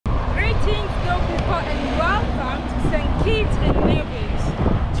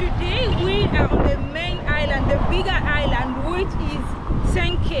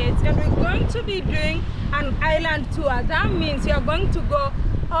to be doing an island tour. That means you're going to go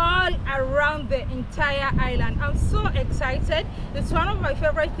all around the entire island. I'm so excited. It's one of my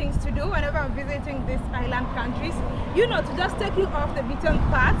favorite things to do whenever I'm visiting these island countries, you know, to just take you off the beaten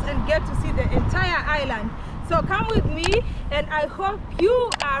path and get to see the entire island. So come with me, and I hope you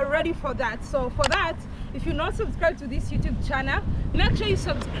are ready for that. So for that, if you're not subscribed to this YouTube channel, make sure you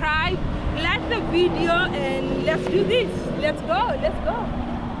subscribe, like the video, and let's do this. Let's go, let's go.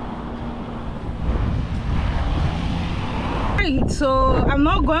 So I'm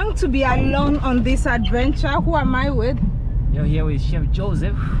not going to be alone on this adventure. Who am I with? You're here with Chef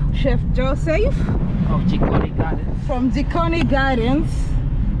Joseph. Chef Joseph of Giconi Gardens. From Giconi Gardens.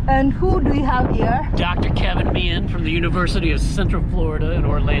 And who do we have here? Dr. Kevin Meehan from the University of Central Florida in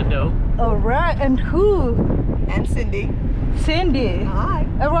Orlando. All right, and who? And Cindy. Cindy. Hi.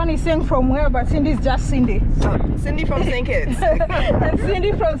 Everyone is saying from where, but Cindy is just Cindy. Cindy from St. Kitts. And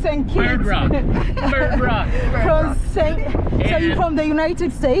Cindy from St. Kitts. Bird Rock. Bird Rock. From St. So you're from the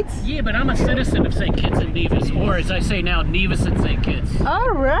United States? Yeah, but I'm a citizen of St. Kitts and Nevis, or as I say now, Nevis and St. Kitts.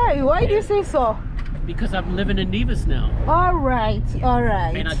 All right. Why do you say so? Because I'm living in Nevis now. All right. All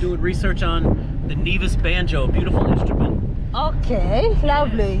right. And I'm doing research on the Nevis banjo, a beautiful instrument. Okay,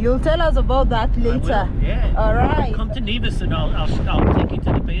 lovely. You'll tell us about that later. Yeah. All right. Come to Nevis and I'll take you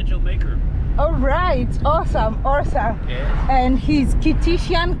to the banjo maker. All right. Awesome. Awesome. Yeah. And he's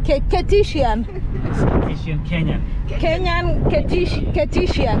Kittian. Kittian Kenyan. Kenyan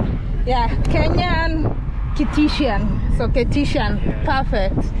Kittian. Yeah, Kenyan Kittian. So Kittian. Yeah.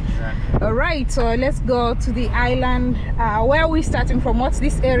 Perfect. Exactly. All right. So let's go to the island. Where are we starting from? What's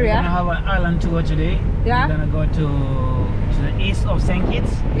this area? We're gonna have an island tour today. Yeah. We're gonna go to the east of St.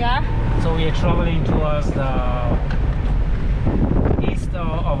 Kitts. Yeah. So we are traveling towards the east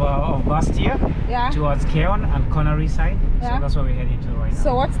of Basseterre. Yeah. Towards Keon and Connery side. Yeah. So that's what we're heading to right now.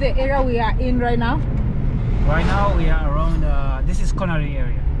 So what's the area we are in right now? Right now we are around. This is Connery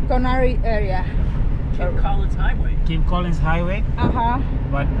area. Connery area. Cape Collins Highway. Cape Collins Highway.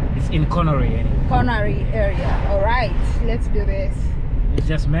 But it's in Connery anyway. Connery area. All right. Let's do this. It's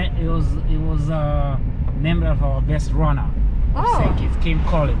just it was named after our best runner. Oh. St. Kitts, Cape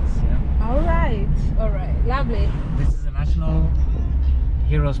Collins. Yeah. All right. All right. Lovely. This is a National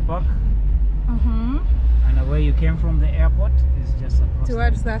Heroes Park. And where you came from the airport is just across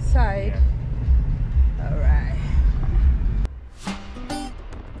towards that side. Yeah. All right.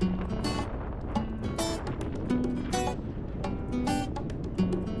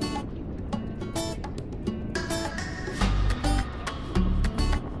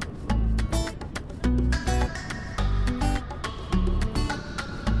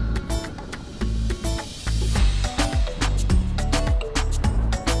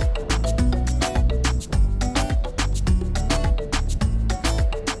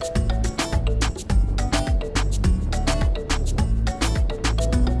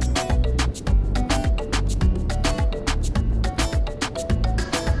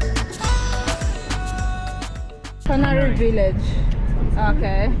 Connery Village.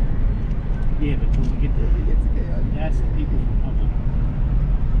 Okay. Yeah, but when we get there, that's the people from up there.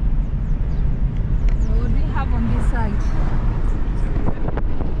 What do we have on this side?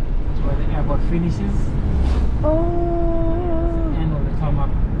 That's where the airport finishes. Oh. End of the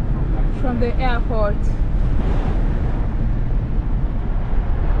tarmac from the airport.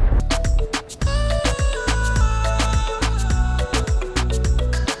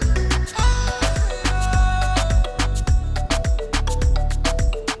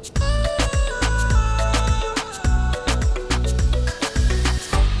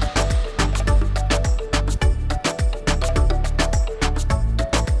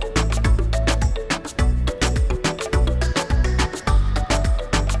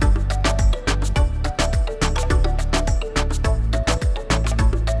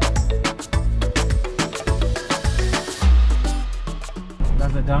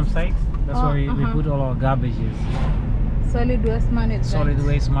 dump site. That's where we put all our garbages. Solid waste management. Solid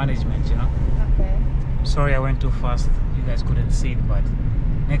waste management, you know. Okay. Sorry I went too fast. You guys couldn't see it, but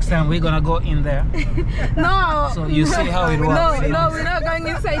next time we're gonna go in there. No. So you see how it works. No, no, we're not going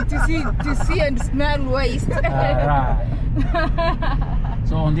inside to see and smell waste. Right.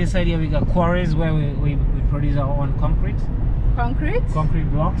 So on this side here we got quarries where we produce our own concrete. Concrete? Concrete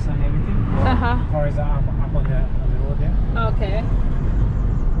blocks and everything. Quarries are up on the road there. Okay.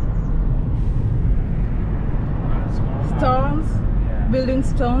 Stones, yeah. building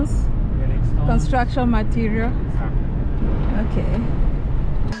stones, construction material. Okay.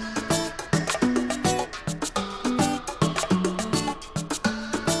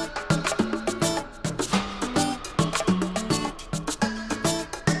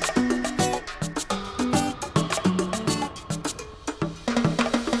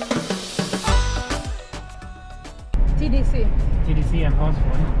 TDC. TDC and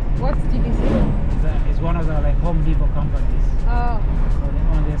Osborne. What's TDC? It's one of the like Home Depot companies. Oh. So they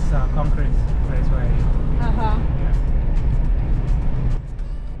own this concrete place where Uh-huh. yeah.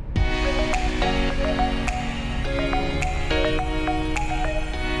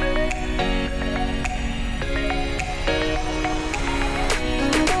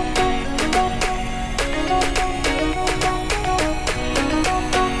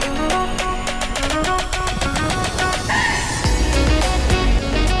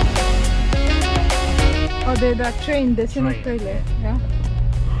 Oh, that train, the Scenic Railway. Yeah.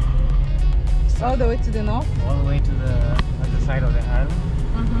 All the way to the north? All the way to the other side of the island.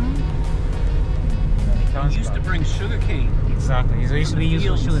 They used to bring sugarcane. Exactly. It used to be used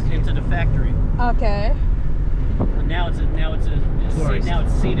for sugarcane into the factory. Okay. And now it's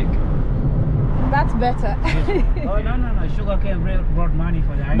scenic. That's better. Oh no! Sugarcane brought money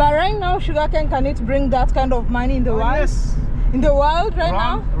for the island. But right now, sugarcane can it bring that kind of money in the world? Yes. In the world right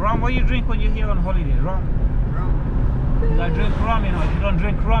now? Rum, what you drink when you're here on holiday? Rum. You gotta drink rum, you know. If you don't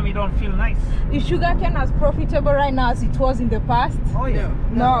drink rum, you don't feel nice. Is sugarcane as profitable right now as it was in the past? Oh yeah.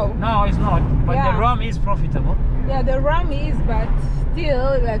 No. No, it's not. But Yeah. the rum is profitable. Yeah, the rum is, but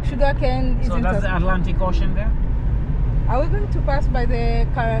still, like sugarcane isn't. So that's the Atlantic Ocean there. Are we going to pass by the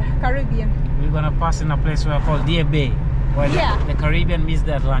Caribbean? We're gonna pass in a place where called Deer Bay, where the Caribbean meets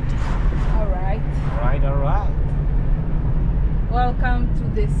the Atlantic. All right. All right. Welcome to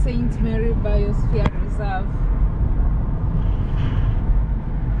the St. Mary Biosphere Reserve.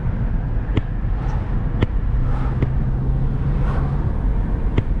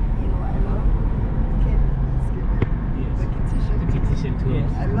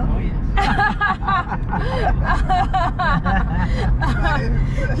 I love it.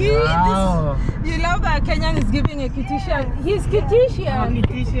 Wow. You love that Kenyan is giving a Kititian. He's Kititian.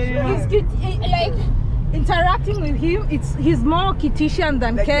 He's like interacting with him. He's more Kititian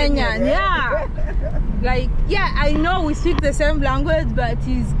than Like Kenyan. Kenyan, Yeah. Like I know we speak the same language, but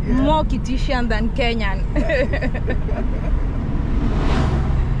he's more Kititian than Kenyan.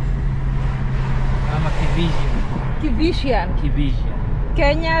 I'm a Kivisian. Kivisian.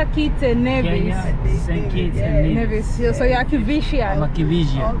 Kenya, Kitts and Nevis. Kenya, St. Kitts and Nevis. So you're Kivisian. I'm a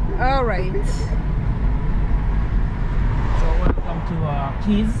Kivisian. All right. So welcome to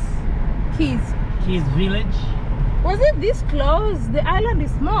Keys Village. Was it this close? The island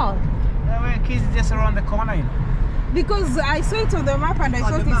is small. Well, Keys is just around the corner, you know. Because I saw it on the map and I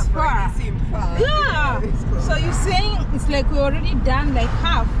thought it's far. It seemed far. Yeah. So you're saying it's like we already done like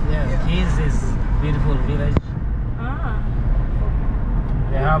half. Yeah. Keys is beautiful village. Ah.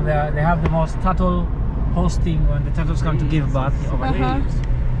 They have the most turtle hosting when the turtles come to give birth over there,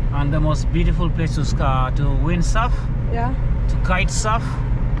 and the most beautiful place to windsurf, to kite surf,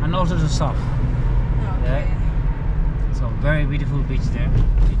 and also to surf. Okay. Yeah. So very beautiful beach there.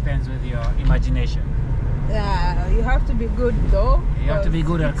 Depends with your imagination. Yeah, you have to be good though. You have to be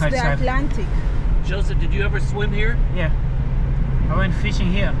good at kite surfing. surfing. The Atlantic. Joseph, did you ever swim here? Yeah. I went fishing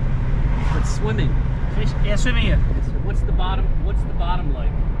here. But swimming. Swimming here. What's the bottom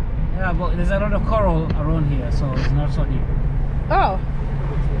like? Yeah, but there's a lot of coral around here, so it's not so deep. Oh.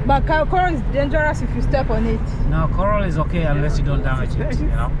 But coral is dangerous if you step on it. No, coral is okay unless you don't damage it, you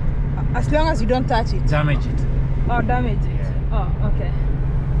know? As long as you don't touch it. Damage it. Oh, damage it. Yeah. Oh, okay.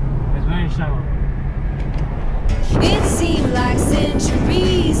 It's very shallow. It seemed like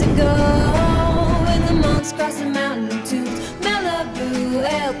centuries ago when the monks crossed the mountain to Malibu,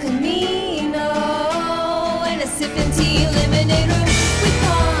 El Camino, and a sipping tea lemonade room. We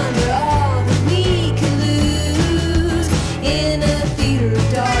ponder all that we can lose in a theater of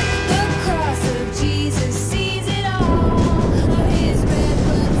dark. The cross of Jesus sees it all. His red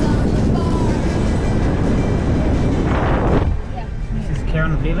blood's on the bar. Yeah. This is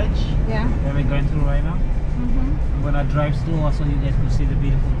Cairn Village. Yeah. Where we're going through right now. I'm gonna drive slow so you guys can see the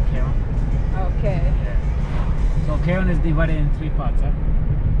beautiful Cairn. Okay. Yeah. So Cairn is divided in three parts.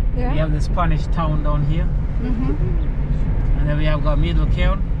 Yeah. We have the Spanish town down here, and then we have got middle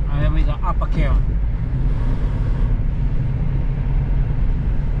Cairn, and then we got upper Cairn.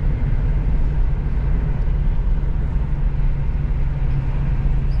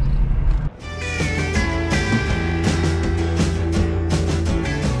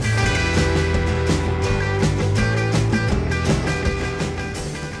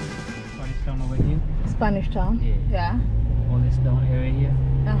 Spanish town. Yeah. All this down area here.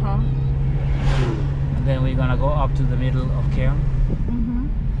 And then we're gonna go up to the middle of Cairn.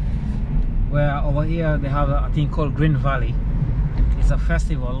 Where over here they have a thing called Green Valley. It's a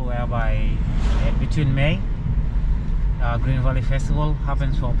festival whereby between May, Green Valley Festival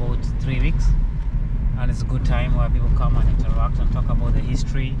happens for about 3 weeks. and it's a good time where people come and interact and talk about the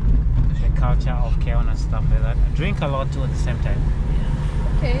history, the culture of Keon and stuff like that. And drink a lot too at the same time.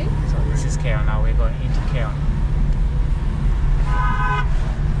 Okay. So this is Keon now. We're going into Keon.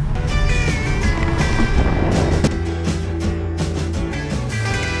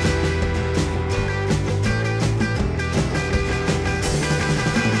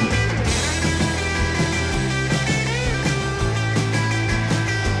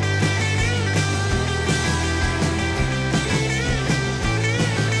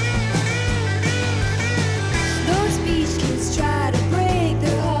 Those beach kids try to break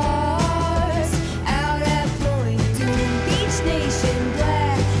their hearts out at Floyd Dune Beach Nation,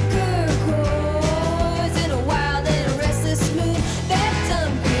 black turquoise in a wild and restless mood. That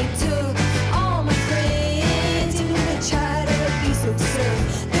dumb break took all my friends, even they try to be so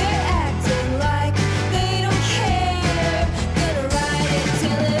absurd. They're acting like they don't care. Gonna ride it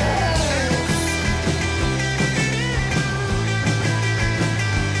till it hurts.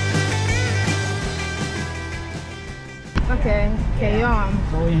 Okay. Keon.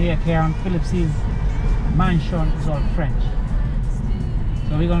 So we're here, Keon. Phillips's mansion is all French.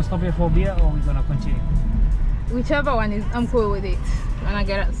 So we're gonna stop here for beer or we're gonna continue? Whichever one is, I'm cool with it. When I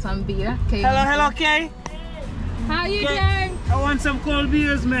get some beer. Okay. Hello, Kay. How you Kay, doing? I want some cold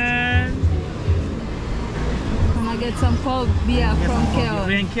beers, man. When I get some cold beer from We're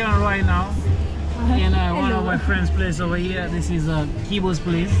Keon. in Keon right now. And one Hello. of my friends' place over here. This is Kibo's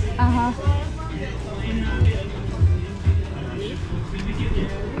place.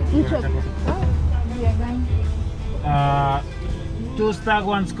 Which one? Oh, yeah, gang. 2 stag,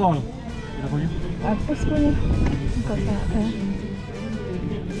 1 skull.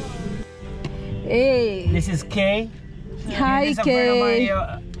 Hey. This is Kay. Hi, This is a friend of mine Kay.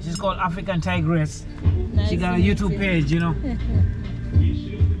 here. She's called African Tigress. She got a YouTube page, you know.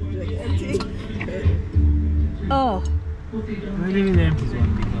 Oh. We're leaving the empty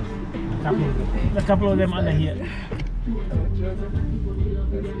one because a couple of them under here.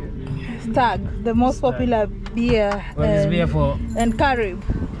 Stag, the most popular beer. Well, this beer for and Carib.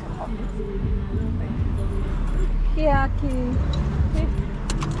 Yeah, okay.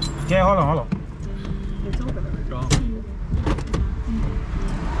 Okay, hold on.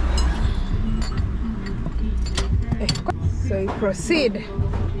 So you proceed.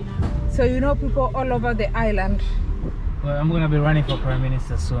 So you know people all over the island. Well, I'm gonna be running for Prime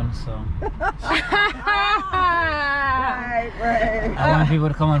Minister soon, so Right. I want people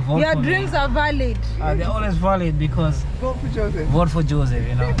to come and vote Your for me. dreams are valid. They're always valid because Vote for Joseph. vote for Joseph,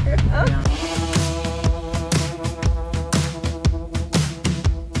 you know. Yeah.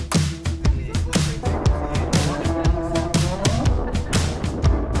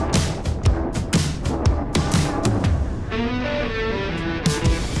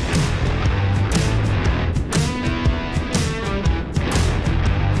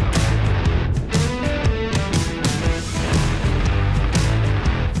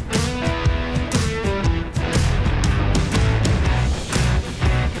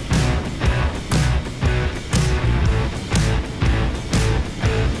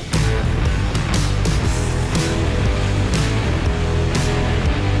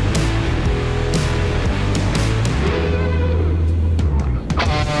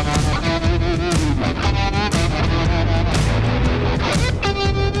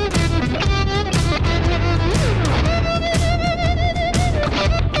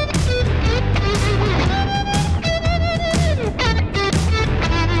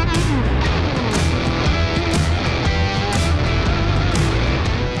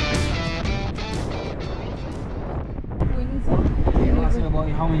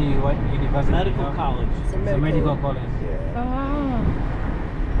 How many universities? Medical college. It's a medical college. Oh.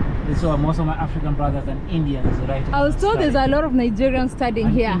 So most of my African brothers and Indians, right? I was told there's a lot of Nigerians studying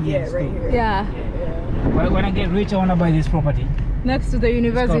And here. Indians Yeah, right too. here. Yeah. When I get rich, I want to buy this property. Next to the It's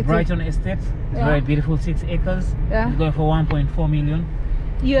university. called Brighton Estate. It's Yeah. very beautiful, 6 acres. Yeah. It's going for 1.4 million.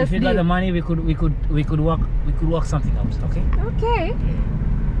 If we got the USD. money, we could work something out. Okay. Okay.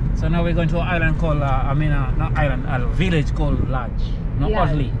 So now we're going to an island called not island, a village called Lodge. No, Yeah.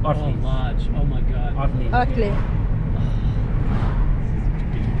 Otley. Oh, Lodge. Oh my God. Otley. Otley.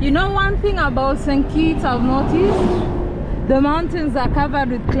 You know one thing about St. Kitts I've noticed? The mountains are covered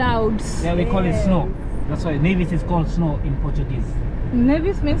with clouds. Yeah, we call it snow. That's why Nevis is called snow in Portuguese.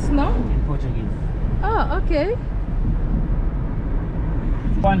 Nevis means snow? In Portuguese. Oh, okay.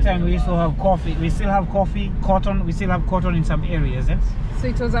 One time we used to have coffee. We still have coffee, cotton. We still have cotton in some areas. Yes? So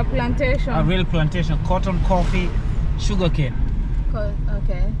it was a plantation. A real plantation. Cotton, coffee, sugarcane.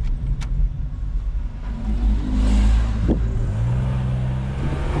 Okay.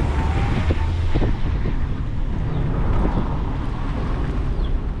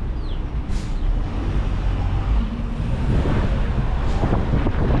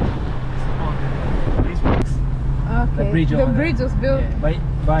 bridge. The bridge was built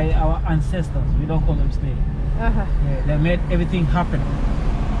by our ancestors. We don't call them slaves. Yeah, they made everything happen.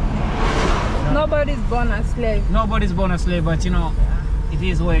 Nobody's born a slave. Nobody's born a slave, but you know, it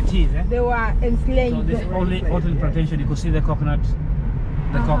is what it is. They were enslaved. So this only plantation. You could see the coconuts.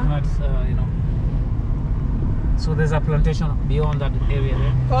 The coconuts, you know. So there's a plantation beyond that area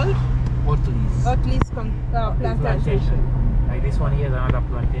there. Called? Oatleys. Plantation. Like this one here is another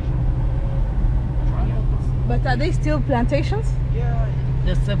plantation. But are they still plantations? Yeah.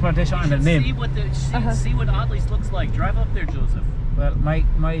 Just a plantation and the name. See what see what Oatleys looks like. Drive up there, Joseph. Well, my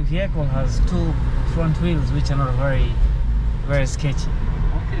vehicle has 2 front wheels, which are not very sketchy.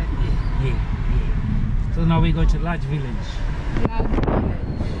 Okay. Yeah. So now we go to Large Village.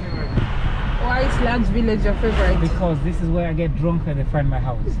 Why is Large Village your favorite? Because this is where I get drunk and I find my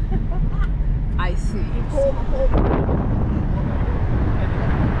house. I see.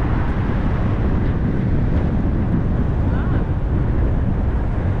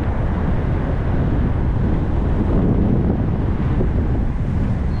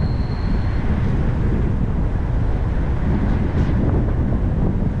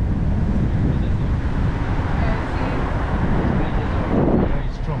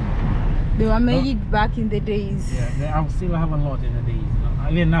 They were made back in the days. Yeah, I still have a lot in the days. You know?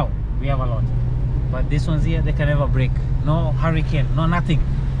 Even now, we have a lot. But these ones here, they can never break. No hurricane, no nothing.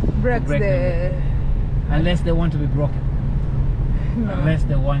 Breaks break the... Unless they want to be broken. No. Unless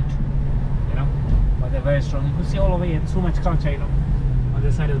they want to, you know. But they're very strong. You can see all over here, so much culture, you know, on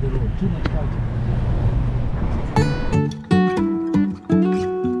the side of the road. Too much culture.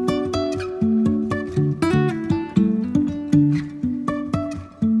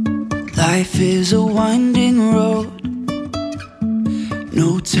 Life is a winding road,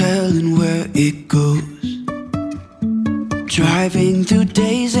 no telling where it goes. Driving through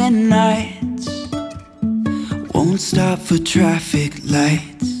days and nights, won't stop for traffic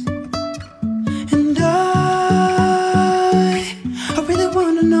lights. And I really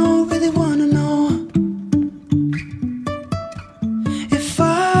wanna know, if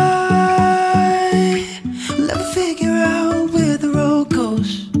I'll ever figure out where the road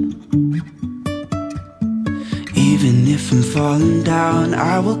goes. Even if I'm falling down,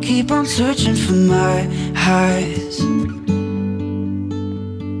 I will keep on searching for my highs.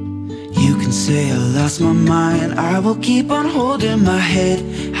 You can say I lost my mind, I will keep on holding my head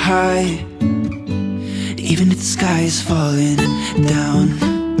high. Even if the sky is falling down.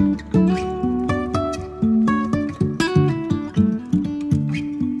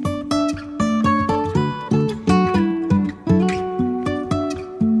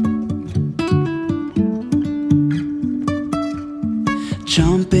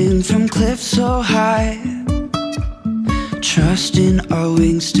 Jumping from cliffs so high, trusting our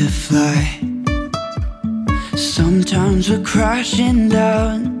wings to fly. Sometimes we're crashing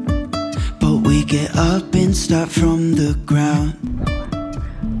down, but we get up and start from the ground.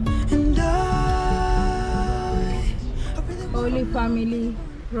 And Holy Family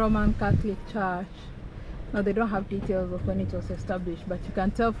Roman Catholic Church. Now they don't have details of when it was established, but you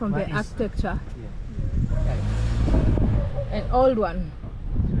can tell from the architecture. An old one.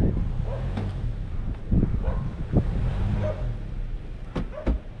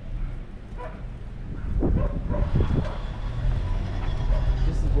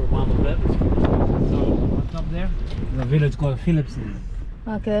 This is where Mama Bev is from. So what's up there? The village called Phillips's.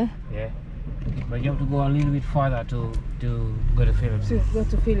 Okay. Yeah. But you have to go a little bit further to go to Phillips's. Go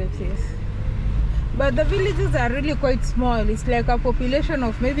to Phillips's. But the villages are really quite small. It's like a population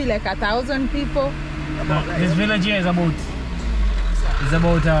of maybe like 1,000 people. This village here is about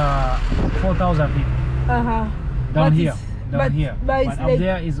 4,000 people. Down here. But up like,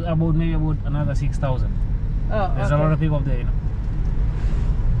 there is about maybe about another 6,000. There's a lot of people up there, you know.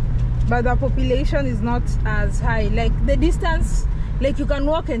 But the population is not as high. Like the distance, like you can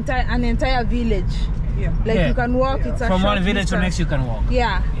walk an entire village. Yeah. Like you can walk. It's a from short one village distance. to next you can walk.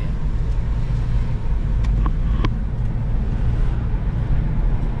 Yeah.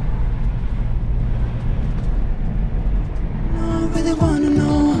 really wanna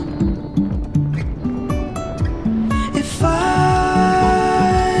know if I'll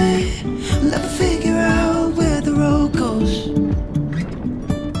ever figure out where the road goes.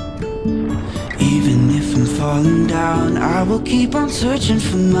 Even if I'm falling down, I will keep on searching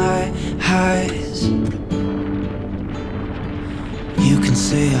for my highs. You can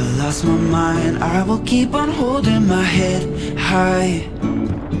say I lost my mind, I will keep on holding my head high.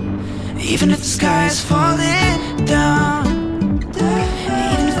 Even if the sky is falling down,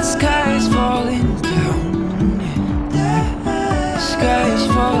 even if the sky is falling down, the sky is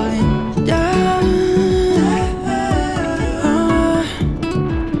falling down.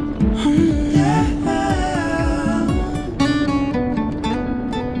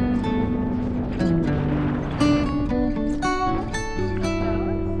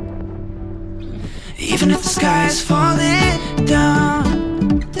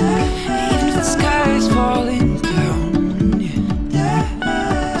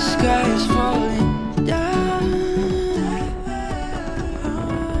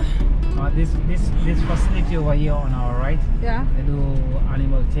 over here on our right. Yeah. They do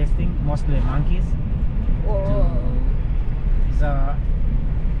animal testing, mostly monkeys. Oh. It's a.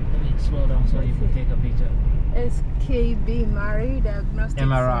 Let me slow down so you can take a picture. SKB Mari Diagnostic.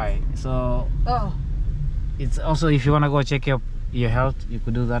 MRI. So. Oh. It's also if you wanna go check your health, you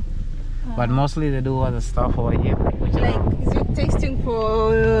could do that. But mostly they do other stuff over here. Which like, is it testing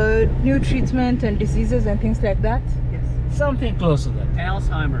for new treatment and diseases and things like that? Yes. Something close to that.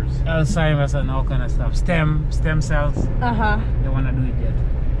 Alzheimer's and all kind of stuff. Stem cells. They wanna do it yet.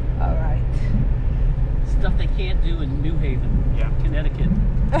 All right. stuff they can't do in New Haven, Connecticut.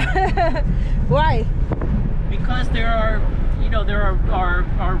 Why? Because there are, there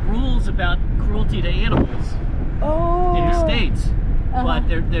are rules about cruelty to animals in the States, but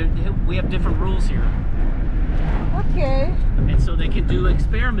we have different rules here. Okay. And so they can do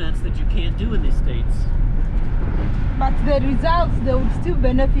experiments that you can't do in the States. But the results, they would still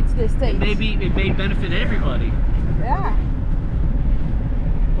benefit the States. It may benefit everybody. Yeah.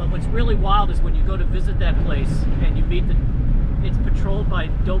 But what's really wild is when you go to visit that place and you meet it's patrolled by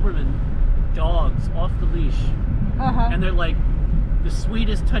Doberman dogs off the leash. And they're like the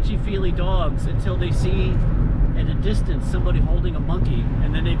sweetest touchy-feely dogs until they see at a distance somebody holding a monkey,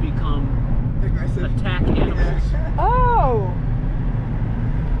 and then they become attack animals. Oh!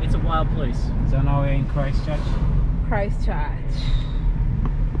 It's a wild place. So now we're in Christchurch. Christchurch.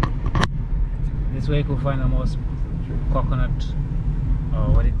 This way you could find the most coconut,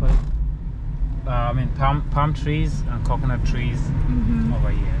 what do you call it? I mean palm trees and coconut trees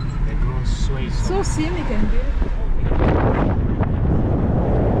over here. They grow so scenic and beautiful.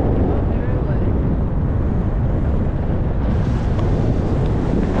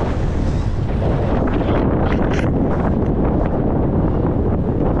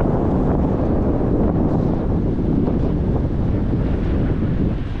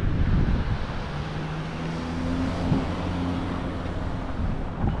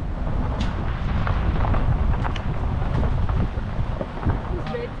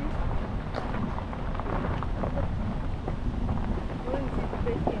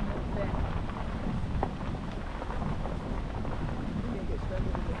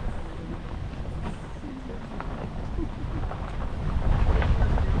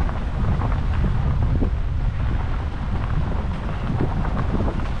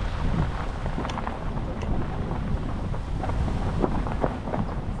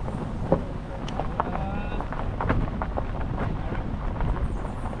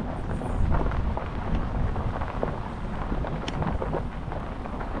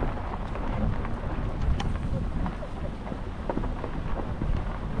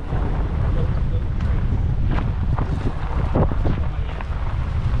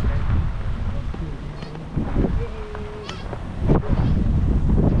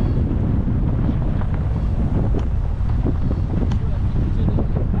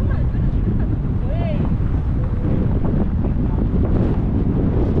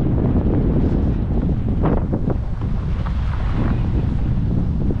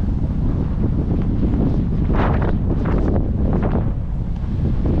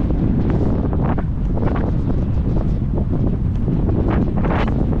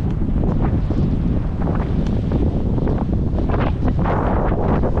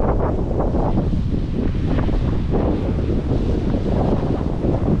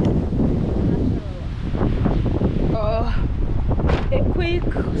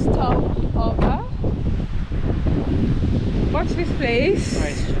 What's this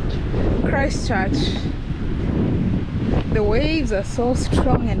place? Christchurch. The waves are so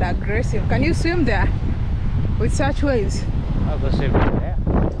strong and aggressive. Can you swim there with such waves? I'll go swim there.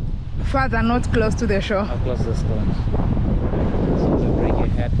 Further, not close to the shore. I'll close the stones. So they break your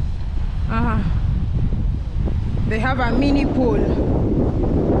head. They have a mini pool.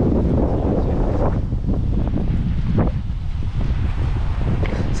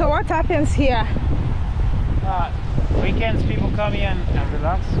 So what happens here? Weekends people come here and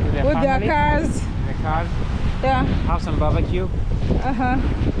relax with their family. Their cars. With their cars. Yeah. Have some barbecue. It's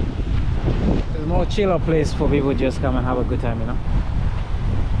a more chiller place for people to just come and have a good time,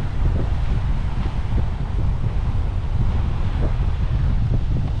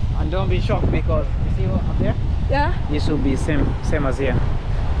 And don't be shocked because you see what up there? Yeah. This will be same as here.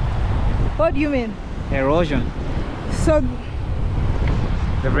 What do you mean? Erosion. So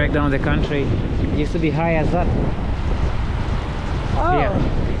the breakdown of the country used to be high as that. Yeah.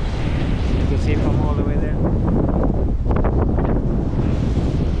 You can see from all the way there.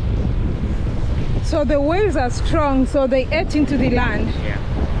 So the waves are strong, so they ate into the land. Yeah.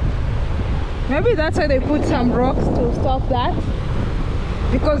 Maybe that's why they put some rocks to stop that.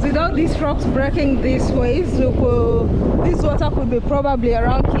 because without these rocks breaking these waves, this water could be probably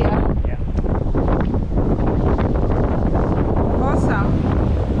around here. Yeah. Awesome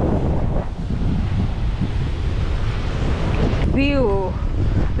view.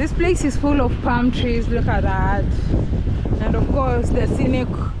 This place is full of palm trees. Look at that. And of course the scenic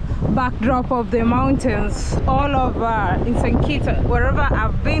backdrop of the mountains all over in St. Kitts. Wherever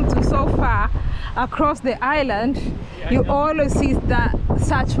I've been to so far across the island, you always see that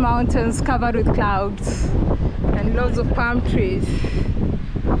such mountains covered with clouds and lots of palm trees.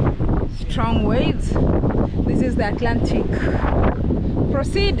 Strong waves. This is the Atlantic.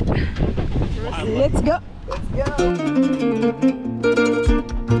 Proceed. Let's go. Let's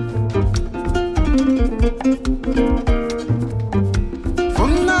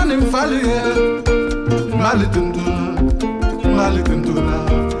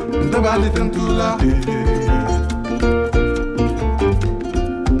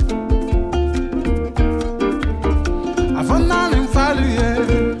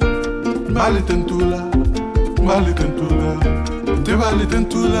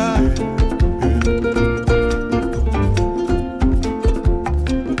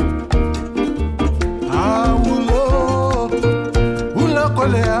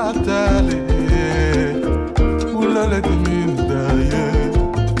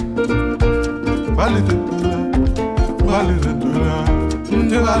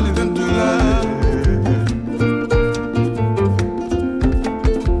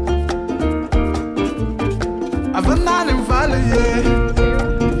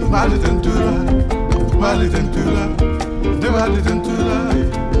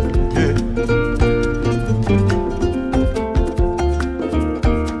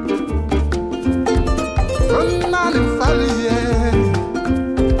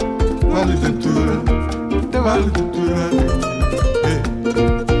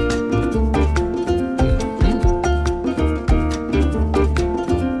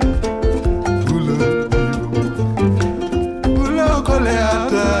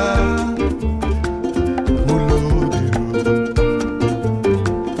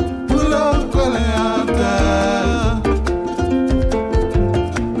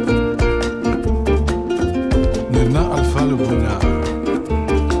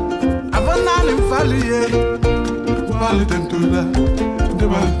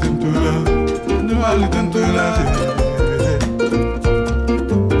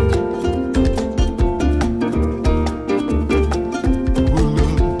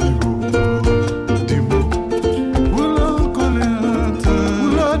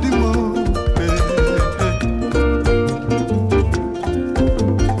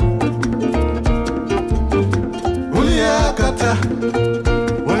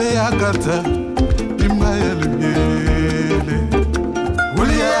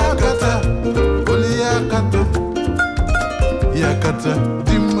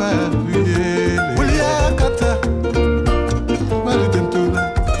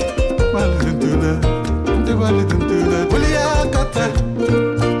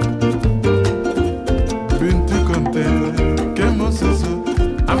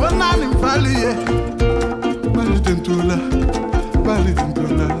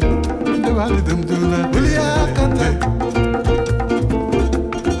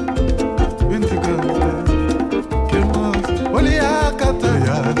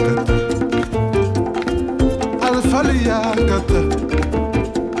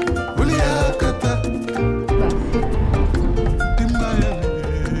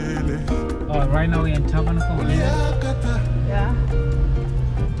Right now we're in Tabernacle here. Yeah.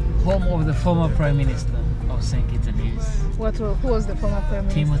 Home of the former Prime Minister of St. Kitts. Who was the former Prime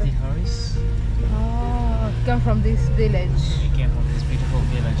Minister? Timothy Harris. Oh, he came from this village. He came from this beautiful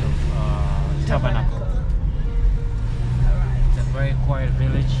village of Tabernacle. Alright. It's a very quiet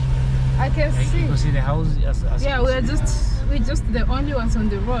village. I can see. You can see the house. As yeah, we're just the only ones on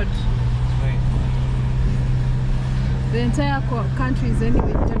the road. It's very quiet. The entire country is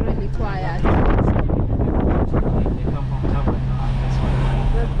anyway generally quiet. They come from Tabernacle. That's why.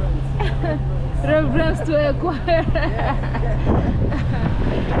 Reverence to a choir.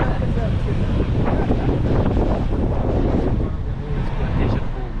 Plantation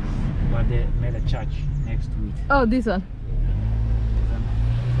homes, but they made a church next to it. Oh, this one.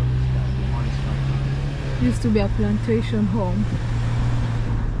 Used to be a plantation home.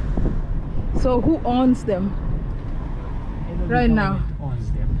 So who owns them? Right now?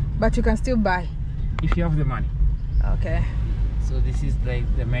 Owns them. But you can still buy. If you have the money. Okay. So this is like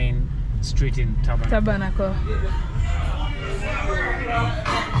the main street in Tabernacle. Tabernacle.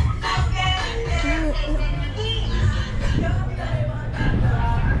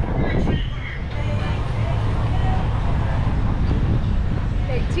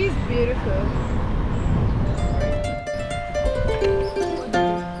 It is beautiful.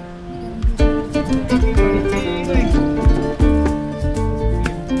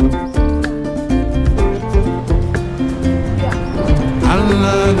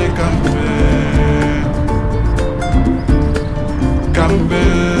 Allah de Cambe,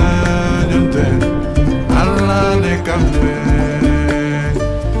 yente. Allah de Cambe,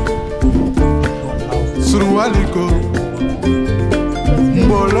 Surwaliko,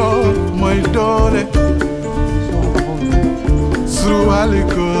 Mbolo, my dole,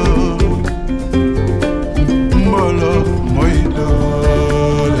 Surwaliko, Mbolo, my dole.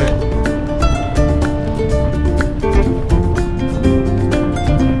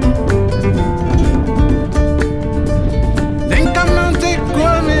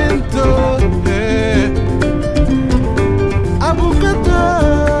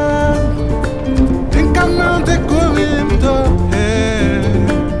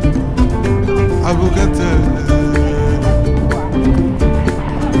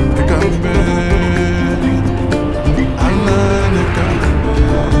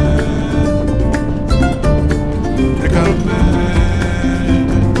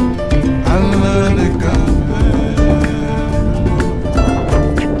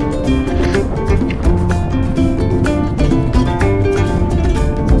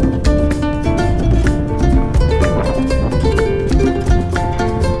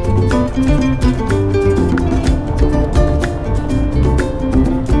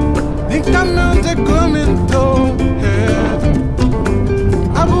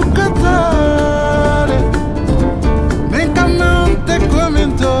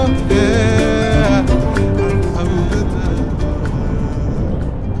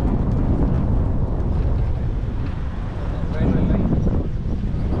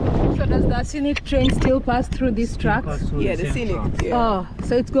 Scenic train still pass through these tracks? Yeah, the scenic. Yeah. Oh,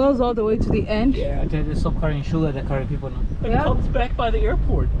 so it goes all the way to the end? Yeah, they stop carrying sugar, they carry people now. It comes back by the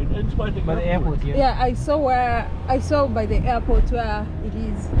airport. It ends by the airport. Yeah. Yeah, I saw by the airport where it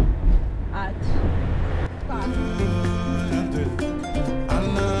is at.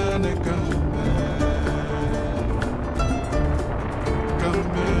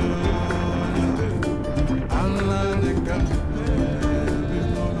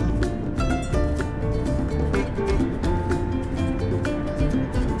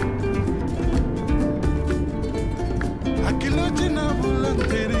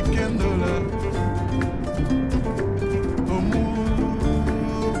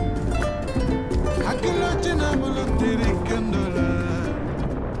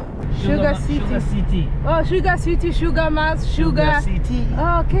 Sugar City. Oh, Sugar City, Sugar Mass, Sugar City.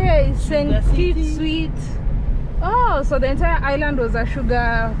 Okay, St. Kitts City. Sweet. Oh, so the entire island was a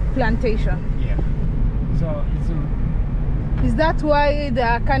sugar plantation. Yeah. So it's Is that why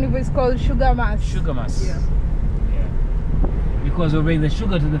the carnival is called Sugar Mass? Sugar Mass. Yeah. Yeah. Because we bring the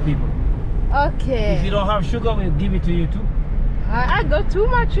sugar to the people. Okay. If you don't have sugar, we'll give it to you too. I got too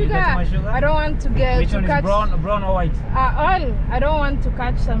much sugar. You got too much sugar? I don't want to get Which to one catch is brown or white? all. I don't want to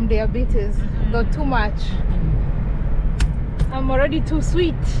catch some diabetes. Got too much. I'm already too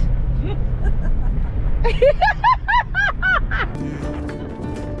sweet.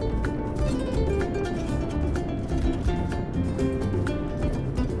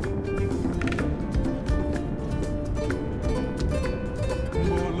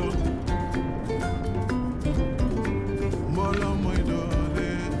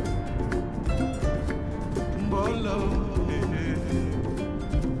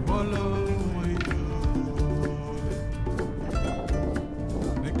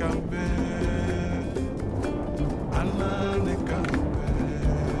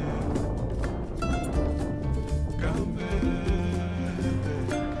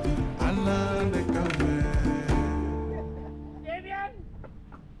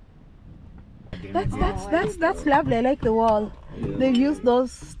 That's lovely. I like the wall. Yeah. They've used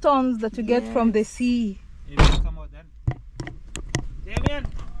those stones that you get from the sea. Come out then. Damien,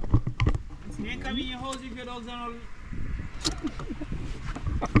 you ain't come in your house if your dogs are all...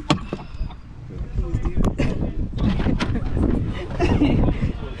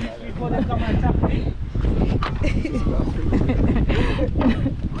 Before they come and tap me.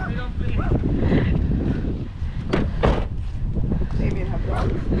 Damien have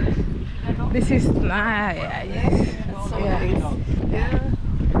dogs. This is nice. Yeah.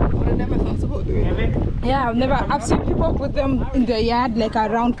 I would have never thought about doing it. Yeah, I've seen people put them in their yard, like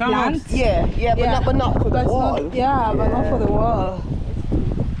around plants. Yeah, but not for the wall. But not for the wall.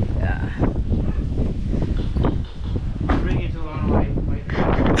 Yeah. Bring it along my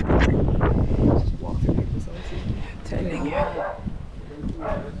Just walk through people's houses. Telling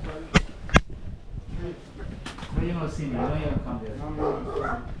you. You know Cindy, you know you come there.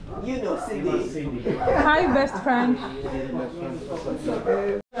 You know Cindy. Hi, best friend.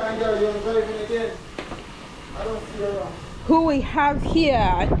 Who we have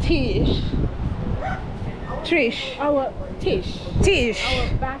here? Trish. Our Tish.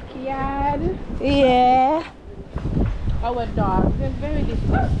 Our backyard. Yeah. Our dogs. They're very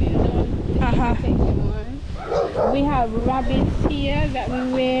disgusting. Don't take them on. We have rabbits here that we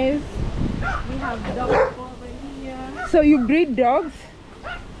raise. We have dogs over here. So you breed dogs?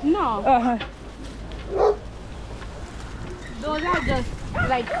 No. Those are just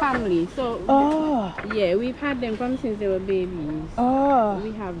like family. So yeah, we've had them from since they were babies.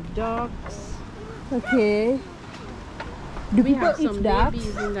 We have ducks. Okay. Do We people have some eat that?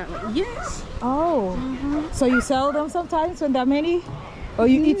 babies in that one. Yes. So you sell them sometimes when there are many? Or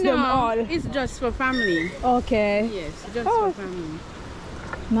you eat them all? It's just for family. Okay. Yes, just for family.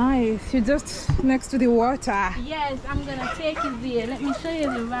 Nice. You're just next to the water. Yes, I'm gonna take you there. Let me show you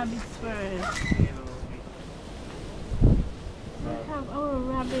the rabbits first. We have our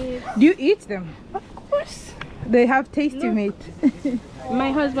rabbits. Do you eat them? Of course. They have tasty meat.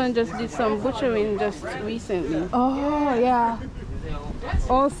 My husband just did some butchering just recently. Oh, yeah.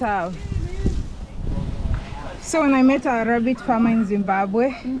 Awesome. So when I met a rabbit farmer in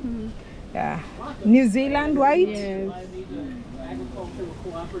Zimbabwe, yeah, New Zealand white. Yes.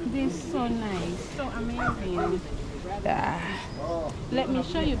 They're so nice, so amazing. Yeah. Let me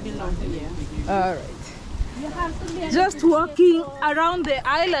show you below here. All right. You have to be Just walking around the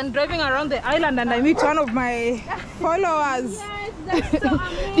island, driving around the island, and I meet one of my followers. Yes, that's so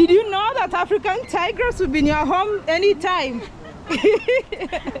amazing. Did you know that African tigress will be in your home anytime?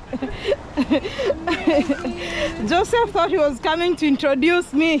 Joseph thought he was coming to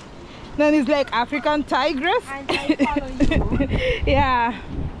introduce me. Then he's like, African tigress? And I follow you. Yeah.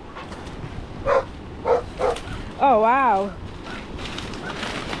 Oh, wow.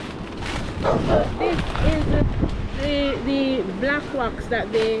 So this is the black rocks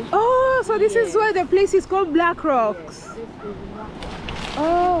that they... Oh, so this is why the place is called Black Rocks.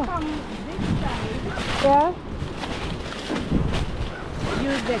 Oh. From this side, Yeah. you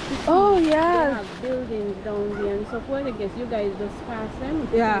get to see Oh, they yeah. have buildings down there and so forth. I guess you guys just pass them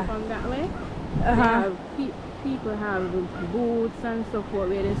Yeah. from that way. They have people have booths and so forth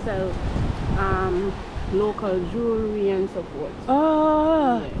where they sell local jewelry and so forth.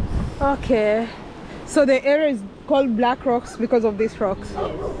 Oh. Yes. Okay. So the area is called Black Rocks because of these rocks?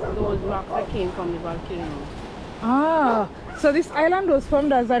 Yes, those rocks that came from the volcano. Ah. So this island was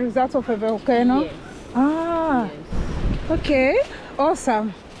formed as a result of a volcano? Yes. Ah. Yes. Okay.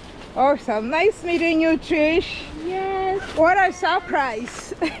 Awesome. Awesome. Nice meeting you, Trish. Yes. What a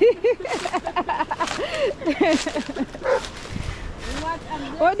surprise.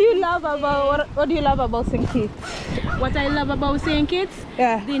 What do you love about what do you love about St. Kitts? What I love about St. Kitts,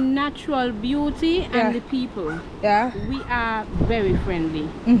 Yeah. the natural beauty and the people. Yeah. We are very friendly.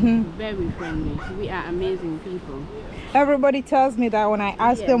 Very friendly. We are amazing people. Everybody tells me that when I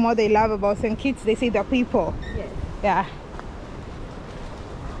ask Yes. them what they love about St. Kitts, they say the people. Yes. Yeah.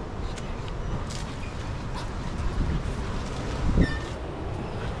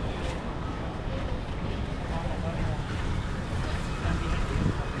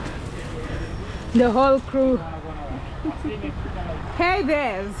 The whole crew. Hey,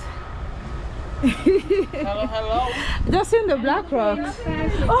 there's. Hello, hello. Just in the Black Rocks.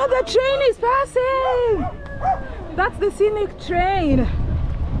 Oh, the train is passing. That's the scenic train.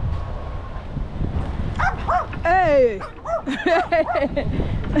 Hey.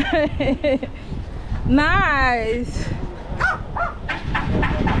 Nice.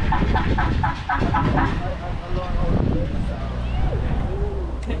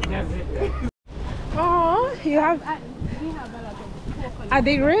 Oh, you have. We have a lot of coconut. Are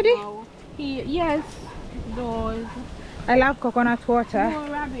they ready? now. Yes, those. I love coconut water. More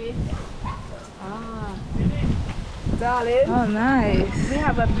rabbits. Ah. Darling. Oh, nice. We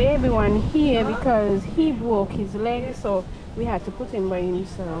have a baby one here because he broke his leg, so we had to put him by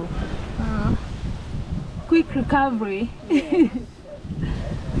himself. Quick recovery.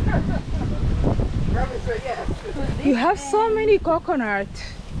 You have so many coconut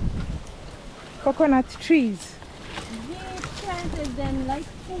trees. We planted them like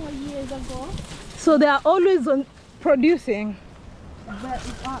 4 years ago. So they are always on producing. But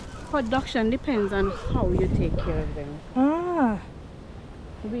production depends on how you take care of them. Ah,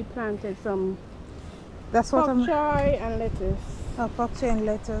 We planted some that's what bok I'm. choy and lettuce. Oh, bok choy and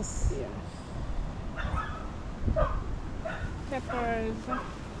lettuce. Yeah. Peppers.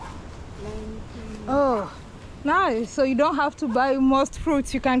 Lime tree. Oh, Nice. So you don't have to buy most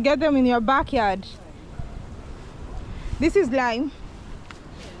fruits. You can get them in your backyard. This is lime.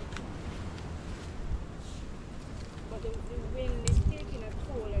 But the wind is taking a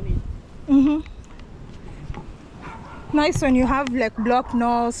toll on it. Mm-hmm. Nice when you have like block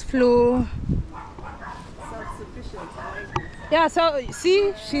nose, flu. Self-sufficient. Yeah, so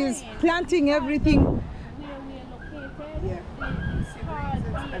see, she's planting everything. Where we are located,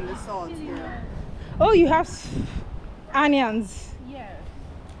 Yeah. And the salt, yeah. Oh, you have onions. Yeah.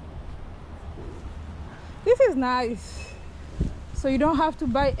 This is nice. So you don't have to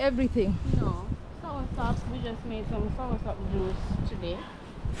buy everything. No. Soursop, we just made some soursop juice today.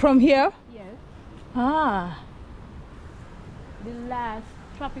 From here? Yes. Ah. The last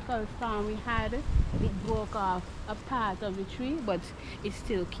tropical storm we had, it broke off a part of the tree, but it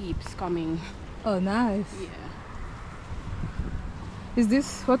still keeps coming. Oh, nice. Yeah. Is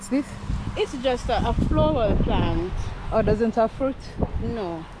this, what's this? It's just a floral plant. Or doesn't have fruit?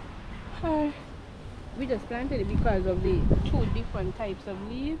 No. We just planted it because of the two different types of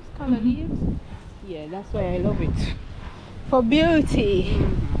leaves, color leaves. Yeah, that's why I love it. For beauty.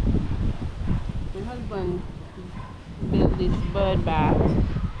 My husband built this bird bath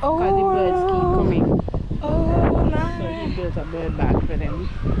Oh. because the birds keep coming. Oh, So he nice. built a bird bath for them.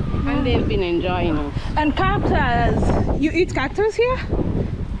 And they've been enjoying it. And cactus. You eat cactus here?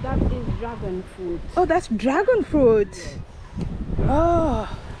 That is dragon fruit. Oh, that's dragon fruit. Oh.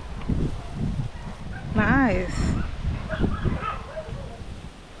 Nice.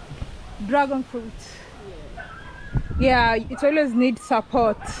 Dragon fruit. Yeah, it always needs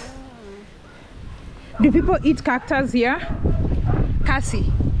support. Do people eat cactus here?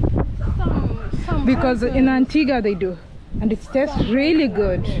 Cassie. Some Because in persons- Antigua they do. And it tastes really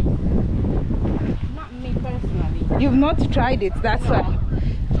good. Not me personally. You've not tried it, that's why.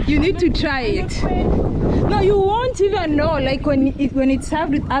 You need to try it. No, you won't even know. Like when it's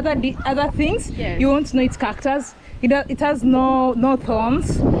served with other things, Yes. you won't know it's cactus. It has no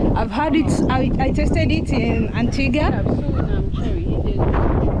thorns. I've had it. I tasted it in Antigua. Yeah, Suriname cherry. He did.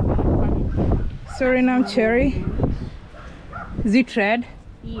 Suriname cherry. Is it red?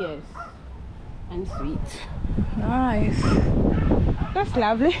 Yes. And sweet. Nice. That's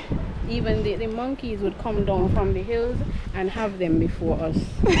lovely. Even the monkeys would come down from the hills and have them before us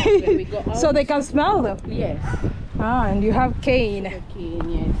when we go out. So they can smell them. Yes. Ah, and you have cane. Okay,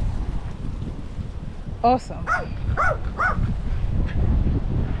 yes. Awesome.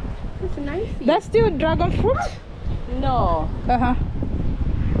 It's nice. That's still dragon fruit? No. Uh-huh.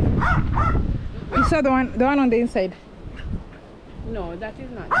 You saw the one on the inside. No, that is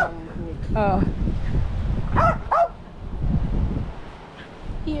not dragon fruit. Oh.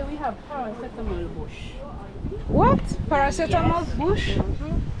 Here we have paracetamol bush. What? Paracetamol bush?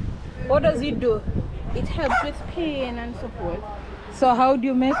 What does it do? It helps with pain and so forth. So how do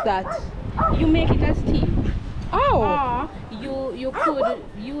you make that? You make it as tea. Oh. Or you could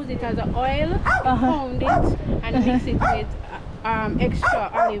use it as an oil, pound it and mix it with extra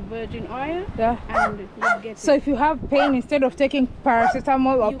olive virgin oil, Yeah. and you get So it. if you have pain, instead of taking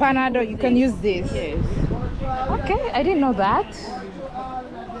paracetamol or Panadol, you can use this. Yes. Okay, I didn't know that.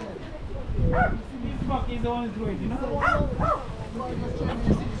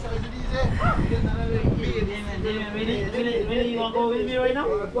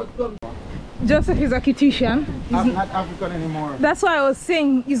 Joseph is a Kititian. I'm not African anymore. That's why I was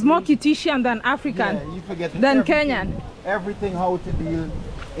saying he's more Kititian than African, Yeah, you forget than everything- Kenyan. Everything how to deal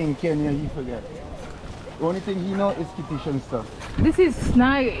in Kenya, he forget. The only thing he know is Kititian stuff. This is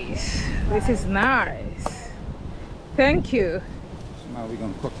nice. This is nice. Thank you. So now we're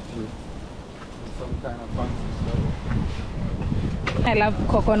gonna cook it with some kind of fancy stuff. I love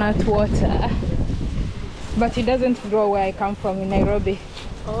coconut water, but it doesn't grow where I come from in Nairobi.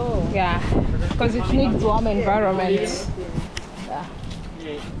 Oh. Yeah, because it needs warm environment. Yeah.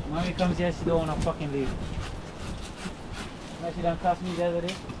 Yeah, mommy comes here, she don't wanna fucking leave. Now she done cost me the other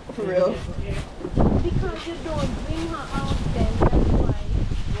day. For real? Because you don't bring her out then, that's why.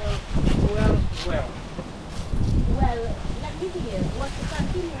 Well. Well, let me hear. What's the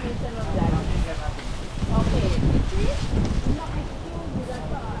continuation of that? Okay. You see? Nothing to do with that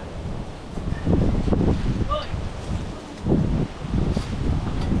part.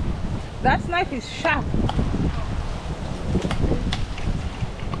 That knife is sharp.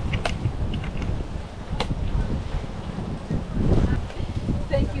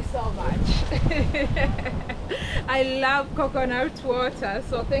 Thank you so much. I love coconut water,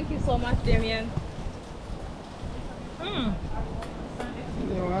 so thank you so much, Damien. You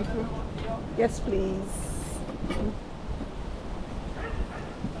want to? Yes, please.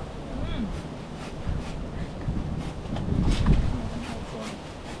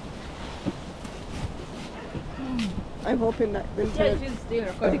 I'm hoping that they'll Yeah, she's still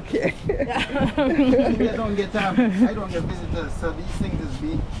recording. Okay. I don't get visitors, so these things is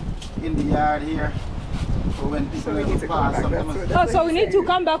be in the yard here. So when people we need to come pass, back, sometimes Oh, so we need to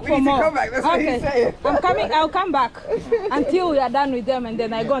come back for more. Come back, that's what he's saying. I'm coming. I'll come back until we are done with them, and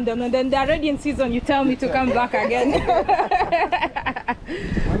then I go on them, and then they're already in season. You tell me to come back again.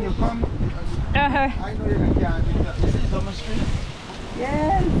 when you come, I know you can't do that. This is on the street.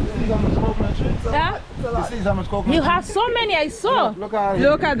 Yes. This is on the coconut tree. Yeah? This is on the coconut You tree. have so many. I saw. Look at it.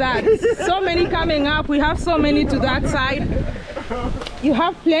 Look at that. So many coming up. We have so many to that side. You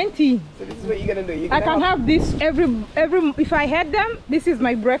have plenty. So this is what you're gonna do. I can have this every if I had them, this is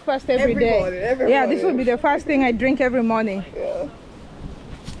my breakfast every day. Morning, every yeah, morning. this will be the first thing I drink every morning. Yeah.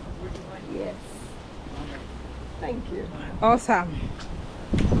 Yes. Thank you. Awesome.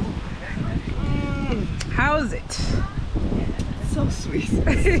 How's it? So sweet. So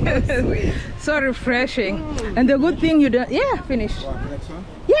sweet. So refreshing. And the good thing you don't finish. What, next one?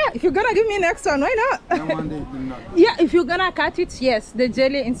 Yeah, if you're gonna give me next one, why not? I want the nut. Yeah, if you're gonna cut it, yes. The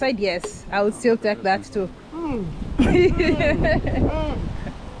jelly inside, yes. I will still take that too. I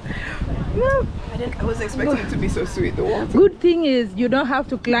was expecting it to be so sweet, the water. Good thing is you don't have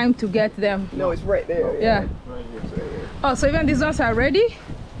to climb to get them. No, it's right there. Yeah. Right here. It's right here. Oh, so even these ones are ready?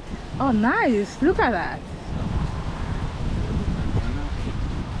 Oh, nice. Look at that.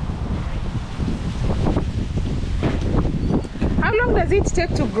 How long does it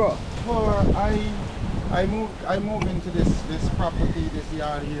take to grow? I moved into this property, this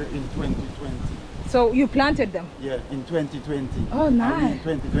yard here in 2020. So you planted them? Yeah, in 2020. Oh, nice.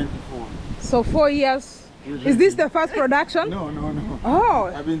 In 2024. So 4 years. Is this the first production? No.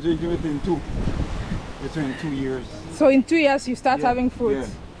 Oh. I've been drinking it in between 2 years. So in 2 years you start having fruit. Yeah.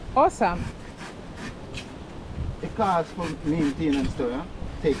 Awesome. It costs for maintenance too, yeah?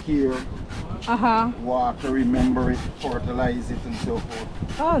 Take care, water, remember it, fertilize it and so forth.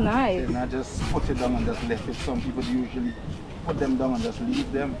 Oh, nice. And I just put it down and just left it. Some people usually put them down and just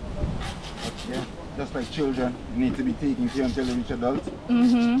leave them. But yeah, just like children, you need to be taken care until they reach adult.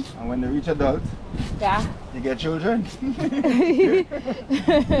 And when they reach adult, you get children. This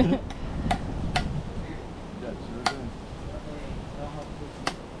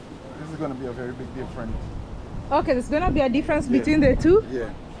is going to be a very big difference. Okay, there's gonna be a difference between the two?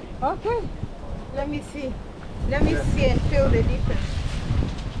 Yeah. Okay. Let me see. Let me see and feel the difference.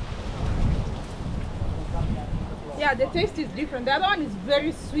 Yeah, the taste is different. The other one is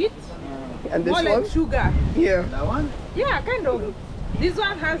very sweet. And this more one? like sugar. Yeah. That one? Yeah, kind of. This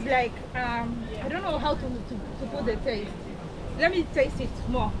one has like, I don't know how to put the taste. Let me taste it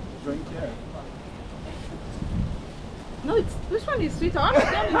more. Drink, yeah. No, which one is sweeter? All of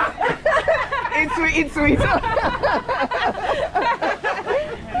them is... It's sweet, it's sweet.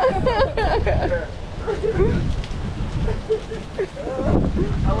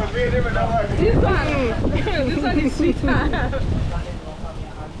 This one is sweeter.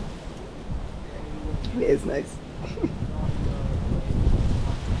 It is nice.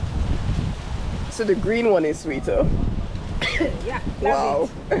 So the green one is sweeter. Yeah. Wow.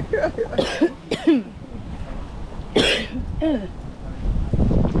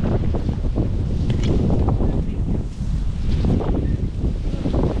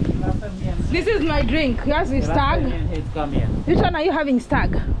 This is my drink. Yours is stag. Which one are you having,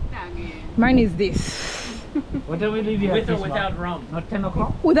 stag? Mine is this. What do we leave here? With or without rum? Not 10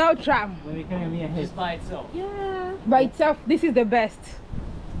 o'clock? Without rum. When we come here, Just by itself. Yeah. By itself, this is the best.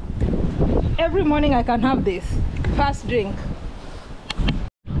 Every morning I can have this. First drink.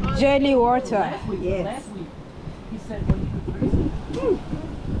 Jelly water. Yes. Last week, he said when you could freeze it.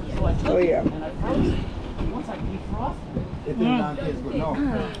 So I took it and I froze it. Once I defrosted it, It didn't taste good. No.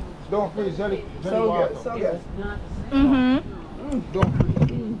 Don't freeze jelly water. So good. it's not the same. Don't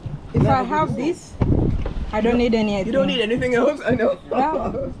freeze. If I have this, I don't need any. You don't need anything else, I know.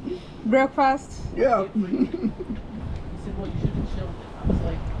 Yeah. Breakfast. Yeah. He said, well, you should have chilled it. I was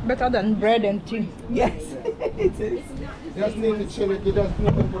like, Better than bread and tea. Yes. It is. Just need to chill it. You just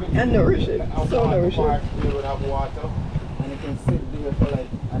need to put it And nourish it. So nourishing. You would have water, and it can sit there for like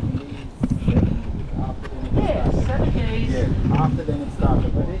at least 7 days. After then it starts.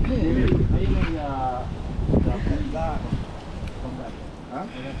 But even Huh?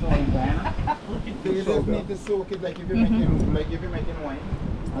 that's all in Guyana. So you just need to soak it like if you're making wine,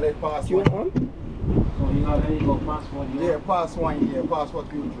 and let pass You wine. want? So you already go past what you Yeah, pass wine. Yeah, pass what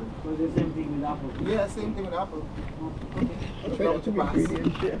you drink. So the same thing with apple. Yeah, same thing with apple. Just Try allow not it to to be pass. greedy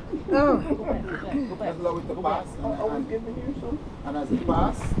and share. Oh. Just allow it to pass. I was giving you some. And as it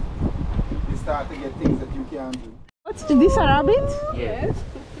passes, you start to get things that you can't do. What's this, a rabbit? Yes.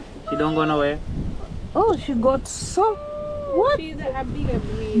 She don't go nowhere. Oh, she got so... What? She's a bigger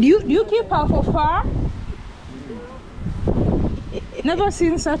breed. Do you keep her for fur? Never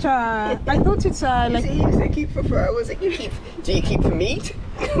seen such a... I thought it's like... You say keep for fur. I was like, you keep... Do you keep for meat?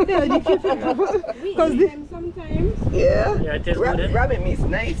 Yeah, you keep it for fur. We eat them sometimes. Yeah. Yeah, it tastes good. Rabbit meat's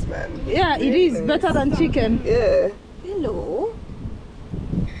nice, man. Yeah, it is better than chicken. Yeah. Hello.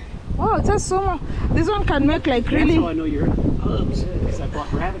 Oh, it has so much. This one can make like That's how I really, know you're because I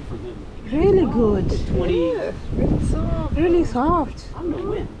bought rabbit from him. really good. 20. Yeah. Really soft. Really soft. I don't know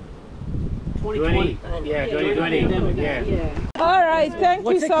when. 2020. Yeah, 2020. Yeah. All right, thank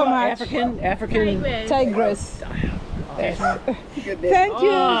What's you it so called? much. African. Tigress. Good day. Thank you.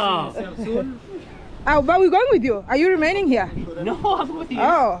 Oh. But we're going with you. Are you remaining here? No, I'm with you.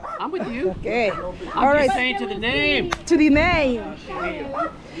 Oh, I'm with you. okay. I'm All just right. saying to the name. To the name.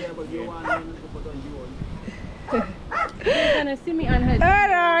 You're gonna see me on her. All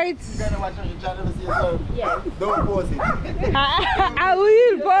right. Yes. Don't post it. I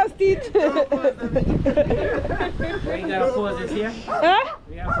will post it. We gotta pause this here. Huh?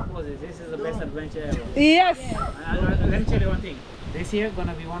 We have to pause this. This is the best adventure ever. Yes. Let me tell you one thing. This year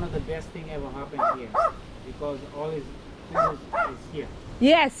gonna be one of the best thing ever happened here because all is here.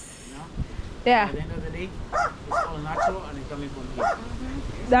 Yes. You know? Yeah, At the end of the day, it's all natural and it's coming from here.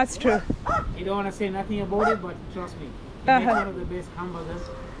 that's true. You don't want to say nothing about it, but trust me, he makes one of the best hamburgers.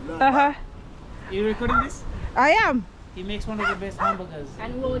 Uh-huh. You recording this? I am. He makes one of the best hamburgers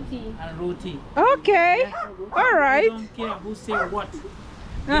And roti. and roti. Okay. All right. I don't care who say what.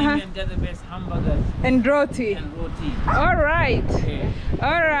 Uh-huh. They get the best hamburgers And roti. and roti. All right. Yeah.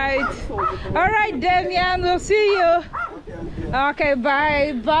 All right. All right, Damian. We'll see you. Okay,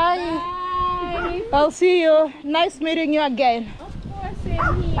 bye. Bye. Bye. I'll see you. Nice meeting you again. Of course,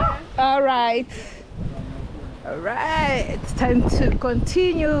 same here. All right. All right. It's time to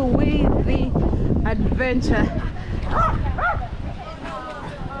continue with the adventure.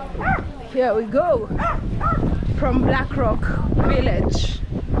 Here we go. From Black Rock Village.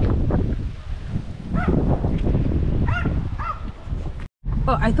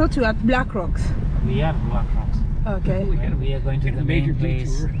 Oh, I thought you were at Black Rocks. We have Black Rocks. Okay. And we are going to the main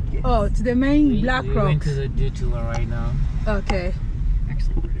place. Oh, to the main Black We're going Rocks. to the detour right now. Okay.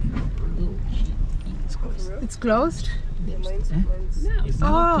 It's closed. It's closed? It's never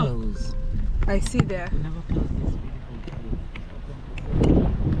Oh. closed. I see there. We never close this beautiful place.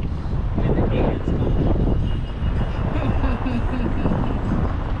 When the aliens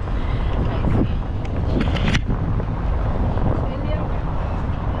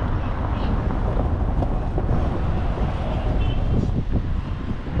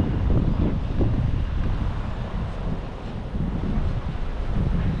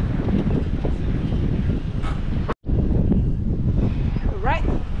Right.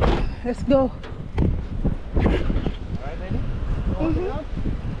 Let's go.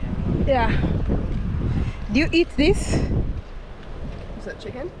 Yeah. Do you eat this? Is that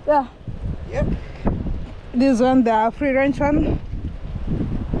chicken? Yeah. Yep. This one, the free range one? Do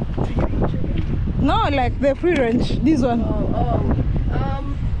you eat chicken? No, like the free range. This one.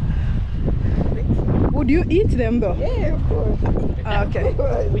 Would you eat them though? Yeah, of course. Okay.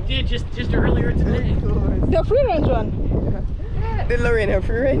 We did just earlier today. Of course. The free range one. The Lorena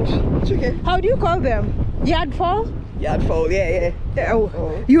free range chicken. How do you call them? Yard fall? Yard fowl, yeah.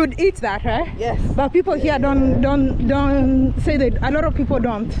 Oh, you would eat that, right? Yes. But people here don't say that. A lot of people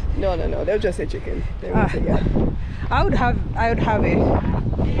don't. No. They'll just say chicken. They won't say yard. I would have it.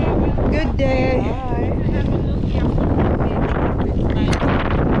 Good day.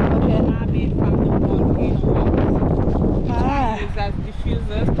 Use as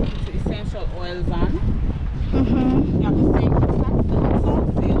diffusers to put essential oils on. Mm-hmm. You have to save the tax, so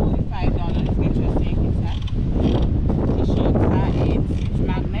say only $5. Get your safety tax. T-shirts are 8. Switch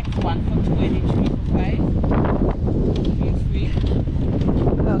magnets, 1 for 20, 3 for 5. Feel free.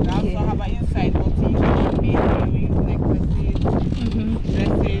 We also have an inside boutique, made earrings, necklaces,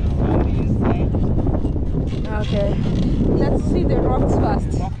 dresses on the inside. Okay. Let's see the rocks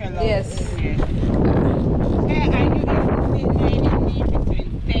first. Okay, love. Yes. Yes. Okay, I knew this was between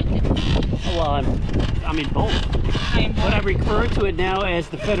seconds. Well, I'm in both. But I refer to it now as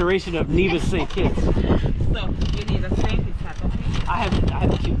the Federation of Nevis St. Kitts. So, you need a safety hat, okay? I have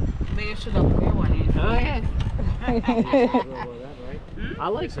two. But you should have wear one in. Oh yeah. I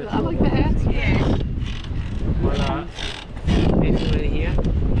like the hats. Yeah. Well, basically here,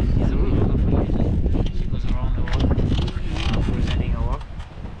 she's a photographer. She goes around the world presenting her work.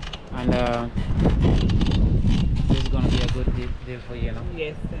 And this is going to be a good deal for you, know?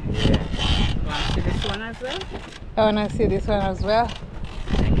 Yes, sir. Yeah. Want to see this one as well? I want to see this one as well.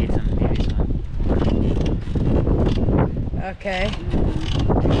 And get some this one. Okay.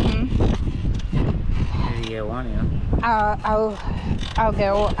 Maybe get one, you know.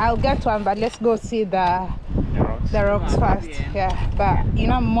 I'll get one, but let's go see the rocks first. Yeah, but you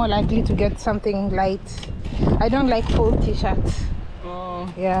know, I'm more likely to get something light. I don't like full t-shirts.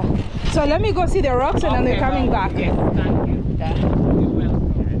 Oh. Yeah. So let me go see the rocks and then we're coming back. Yes, thank you. Yeah.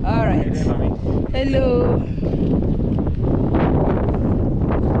 All right. Hello.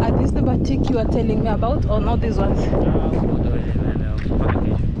 Are these the batik you are telling me about, or not these ones?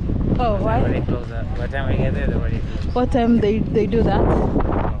 Oh, why? By the time we get there, they're already closed. What time they do that?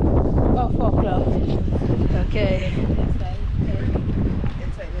 Oh, 4 o'clock. Okay.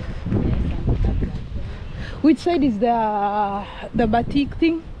 Which side is the batik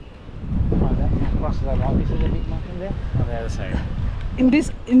thing? Across the mountain, is the big mountain there? On the other side.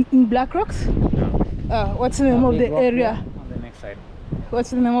 In Black Rocks? No. What's the name of the area? On the next side.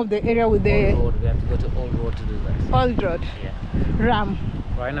 What's the name of the area with the Old Road. We have to go to Old Road to do that. Old Road? Yeah. Ram.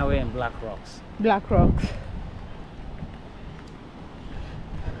 Right now we're in Black Rocks. Black Rocks.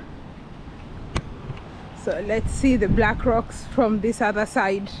 So let's see the Black Rocks from this other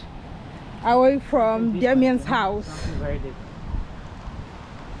side, away from Damien's house. Very deep.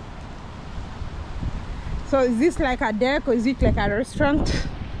 So is this like a deck or is it like a restaurant?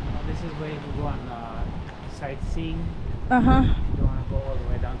 This is where you go on sightseeing. You don't want to go all the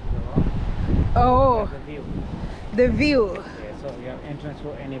way down to the rock. Oh. The view. The view. Yeah, so you have entrance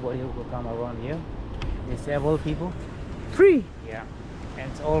for anybody who will come around here. Disabled people. Free? Yeah. And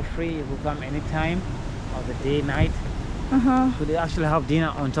it's all free. You can come anytime of the day, night. So they actually have dinner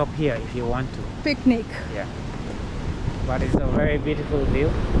on top here if you want to. Picnic. Yeah. But it's a very beautiful view.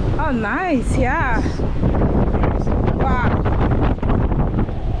 Oh, nice. Yeah. Wow.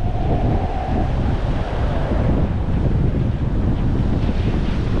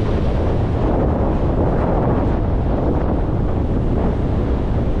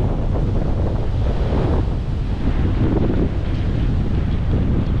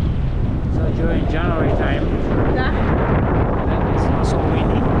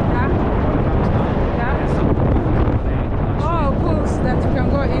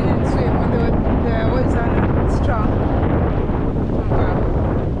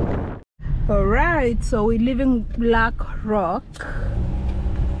 So we're leaving Black Rock,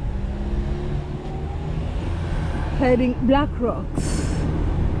 heading Black Rocks.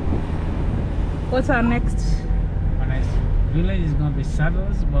 What's our next? Our next village is going to be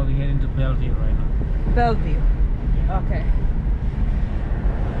Saddles, but we're heading to Bellevue right now. Bellevue. Okay.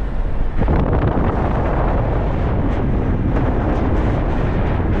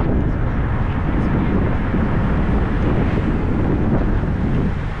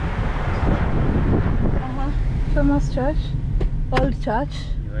 Famous church, old church.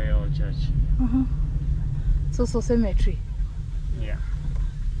 Very old church. It's also cemetery. Yeah.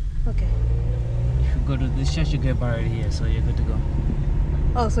 Okay. If you go to this church, you get buried here, so you're good to go.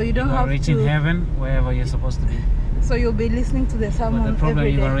 Oh, so you don't have to reach in heaven wherever you're supposed to be. So you'll be listening to the sermon But the problem,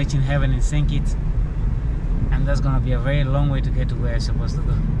 every day. you're gonna reach in heaven and sink it, and that's gonna be a very long way to get to where you're supposed to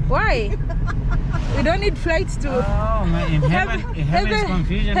go. Why? We don't need flights to. Oh man, in heaven is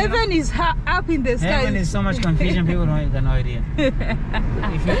confusion. Heaven is up in the sky. Heaven is so much confusion. People don't got no idea.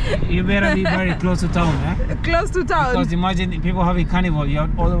 You better be very close to town, eh? Close to town. Because imagine people having carnival. You're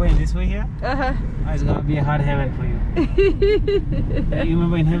all the way in this way here. It's gonna be a hard heaven for you. You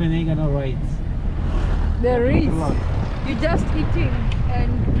remember in heaven they ain't got no rights. There is. You're just eating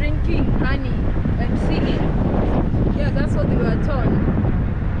and drinking honey and singing. Yeah, that's what we were told.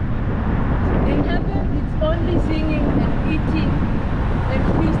 In heaven, it's only singing and eating and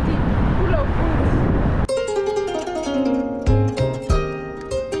feasting, full of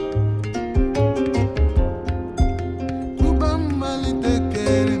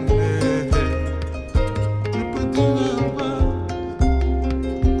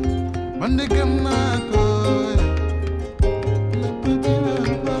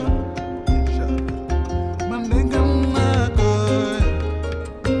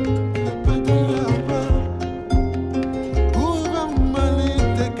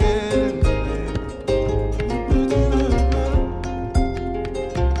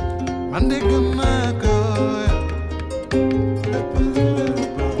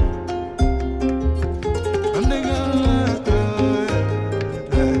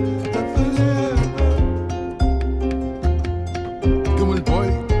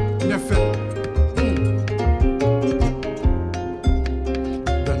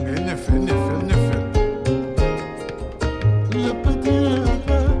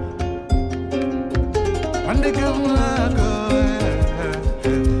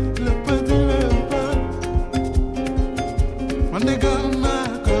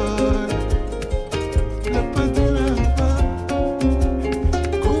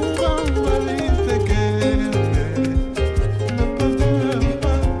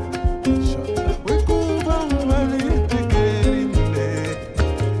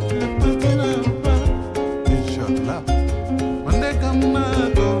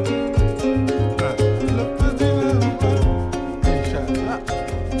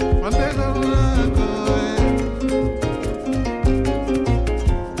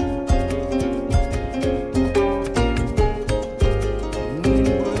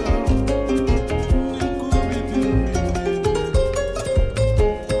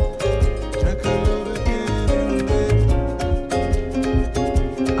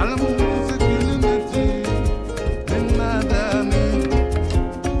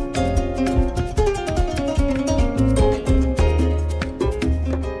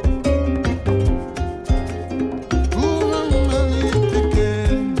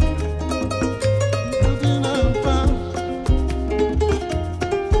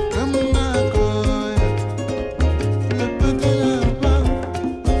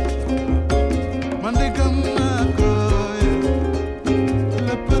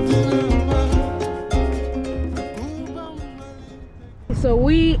So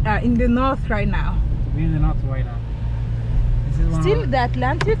we are in the north right now. We're in the north right now. This is one Still of the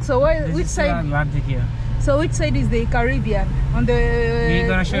Atlantic. So which side? Atlantic here. So which side is the Caribbean? On the We're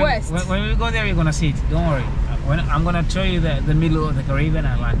gonna show west. you, when we go there, you're gonna see it. Don't worry. I'm gonna show you the middle of the Caribbean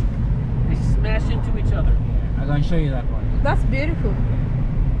and Atlantic. They smash into each other. I'm gonna show you that one. That's beautiful.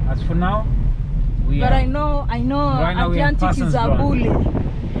 As for now, but I know right now Atlantic is a bully.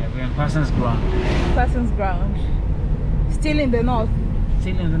 Yeah, we're in Parsons Ground. Parsons Ground. Still in the north.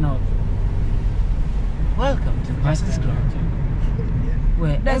 Still in the north. Welcome to Parsons Ground.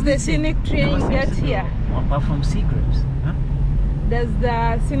 Where does the scenic train get here? Apart from TIGRESS, huh? Does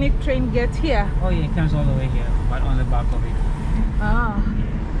the scenic train get here? Oh yeah, it comes all the way here, but on the back of it. Ah.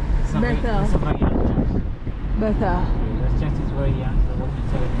 Yeah. It's Better. It's a very young church. Better. Yeah, this church is very young. So what you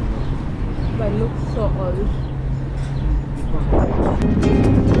tell me? But it looks so old.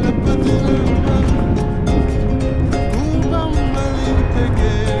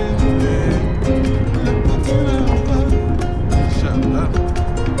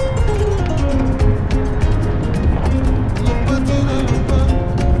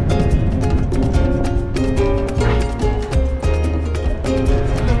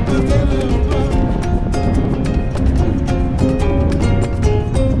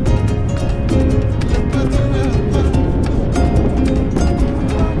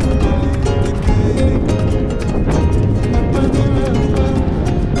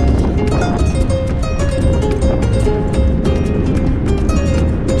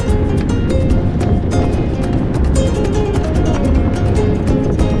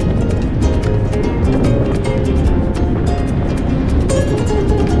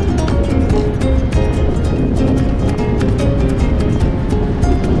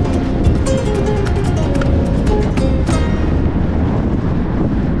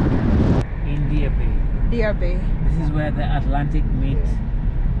 This is where the Atlantic meets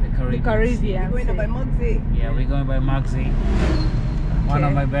the Caribbean. Caribbean. We're going by Mugsy. Yeah, we're going by Mugsy. One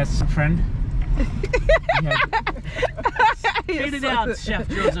of my best friend. Spit it out, Chef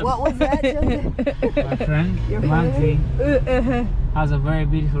Joseph. What was that, Joseph? My friend, Mugsy, has a very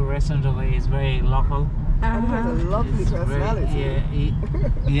beautiful restaurant over here. He's very local. He has a lovely personality. Yeah,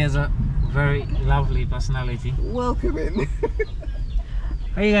 he has a very lovely personality. Welcome in.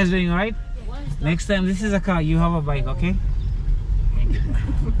 How you guys doing, alright? Next time, this is a car, you have a bike, okay? Thank you.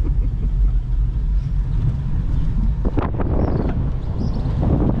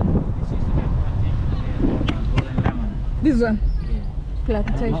 This one? Yeah.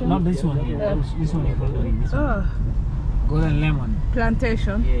 Plantation? Not this one, yeah. This one you're following. This one. Oh. Golden Lemon.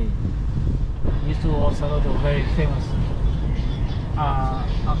 Plantation? Yeah. Used to also a lot of very famous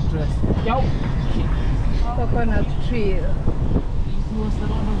actress. Yo! Coconut tree. Used to host a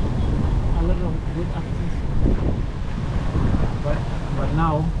lot of good actors. But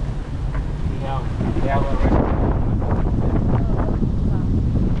now we have a restaurant.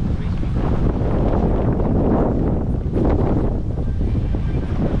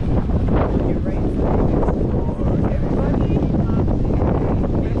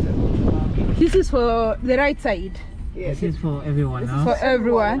 This is for the right side. Yes. This is for everyone now. For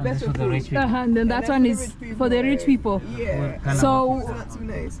everyone. And this is for the rich people. And then that one is for the rich people. Yeah. So, Not too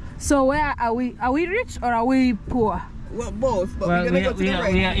nice. so where are we? Are we rich or are we poor? Well, both. But Well, we're going to go to the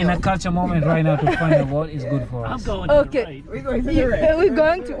right. we are in a culture moment right now to find out what is good for I'm us. going to Okay. the right. We're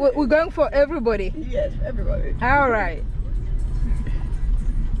going to the right. We're going for everybody. Yes, everybody. All right.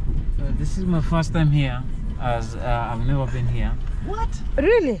 This is my first time here, as I've never been here. What?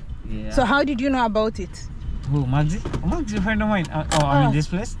 Really? Yeah. So how did you know about it? Who, Magzi? Oh, Magzi, a friend of mine. I mean this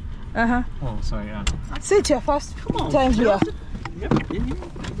place? Uh-huh. Oh, sorry. So it's your first time here. You're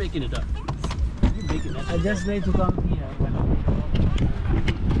making it up. You're making that I just like to come here when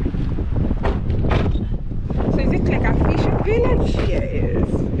So is it like a fishing village? Yeah, it is.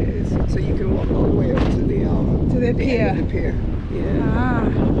 the pier. End of the pier. Yeah. Ah.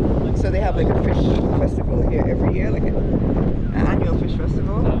 So they have like a fish festival here every year, like an annual fish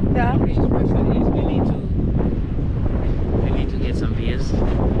festival. Yeah. We need to get some beers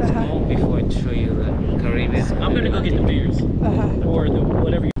before I show you the Caribbean. I'm gonna go get the beers or the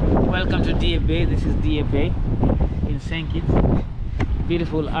whatever. Welcome to Dia Bay. This is Dia Bay in St. Kitts.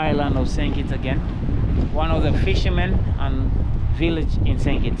 Beautiful island of St. Kitts again. One of the fishermen and village in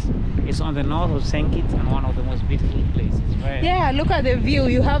St. Kitts. It's on the north of St. Kitts and one of the most beautiful places, right? Yeah, look at the view.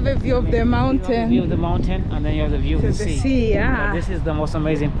 You have a view of the mountain. You have the view of the mountain and then you have the view of the sea. Yeah. But this is the most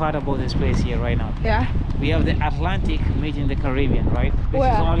amazing part about this place here right now. Yeah. We have the Atlantic meeting the Caribbean, right? This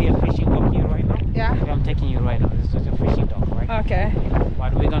Where? is only a fishing dock here right now. Yeah. I'm taking you right now. This is just a fishing dock, right? Okay.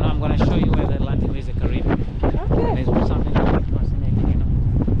 But I'm gonna show you where the Atlantic meets the Caribbean. Okay. There's something really fascinating, you know.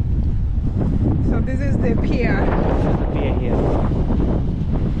 So this is the pier. This is the pier here.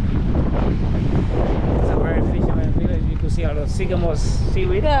 It's a very fisherman village. You can see all the sycamores,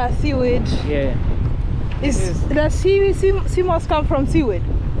 seaweed. Yeah, seaweed. Yeah. The sea must come from seaweed.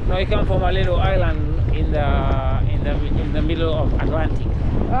 No, it comes from a little island in the middle of Atlantic,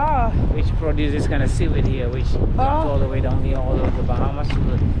 which produces kind of seaweed here, which comes all the way down here, all over the Bahamas to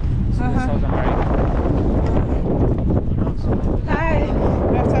the South America. Hi.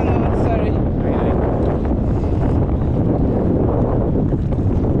 Good afternoon. Sorry.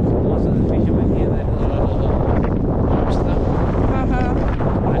 Most of the fishermen here that do a lot of lobster.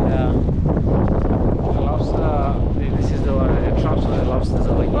 And lobster. This is the traps for the lobsters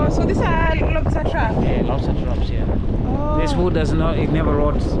over here. Oh, so these are lobster traps? Yeah, lobster traps, yeah. This wood does not, it never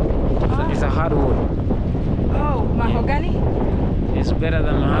rots. It's a hard wood. Oh, mahogany? Yeah. It's better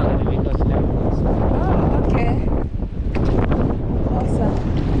than mahogany because it never rots. Oh, okay. Awesome.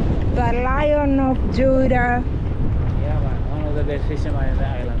 The Lion of Judah. Yeah, man. One of the best fishermen in the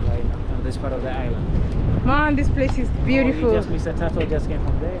island right now, on this part of the island. Man, this place is beautiful. Oh, Mr. Tato just came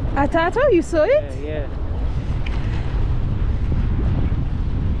from there. A Tato? You saw it? Yeah, yeah.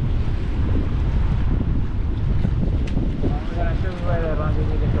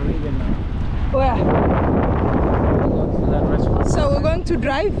 Where? To that restaurant. So we're going to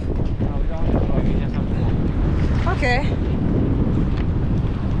drive? No, we don't have to drive, we just have to walk. Okay.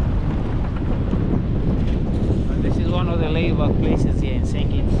 But this is one of the laid-back places here in St.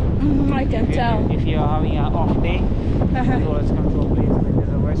 Kitts. I can tell. If you're having an off day, you always come to a place like there's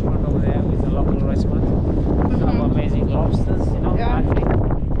a restaurant over there with a local restaurant. Some amazing lobsters, you know. Yeah.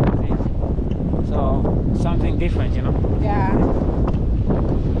 So something different, you know. Yeah.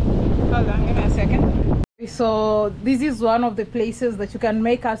 Hold on, give me a second. So this is one of the places that you can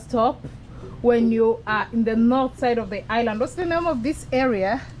make a stop when you are in the north side of the island. What's the name of this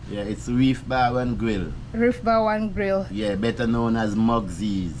area? Yeah, it's Reef Bar and Grill. Reef Bar and Grill. Yeah, better known as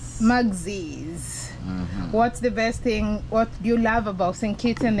Mugsy's. Mugsy's. What's the best thing? What do you love about St.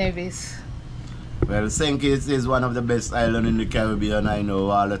 Kitts and Nevis? Well, St. Kitts is one of the best islands in the Caribbean, I know,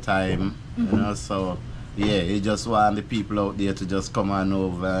 all the time. You know, so yeah, you just want the people out there to just come on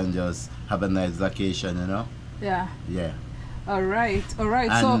over and just have a nice vacation, you know? Yeah. Yeah. All right, all right.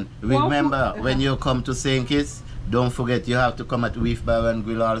 And so remember, when you come to St. Kitts, don't forget you have to come at Reef Bar and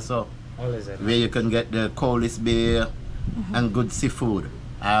Grill also, where you can get the coldest beer and good seafood.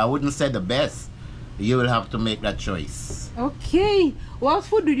 I wouldn't say the best. You will have to make that choice. Okay. What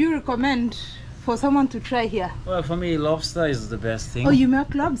food do you recommend for someone to try here? Well, for me, lobster is the best thing. Oh, you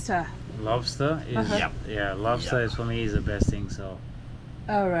make lobster? Lobster is yeah, lobster is for me is the best thing, so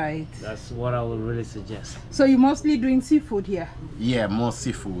all right, that's what I would really suggest. So you're mostly doing seafood here? Yeah, more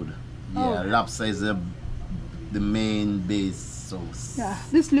seafood. Yeah, lobster is the main base sauce. Yeah,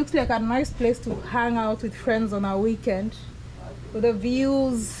 this looks like a nice place to hang out with friends on a weekend with the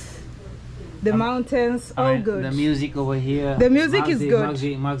views, the mountains, all good. The music over here, the music is good.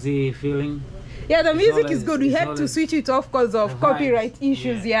 Mugsy feeling. Yeah, the music is good. We had to switch it off because of copyright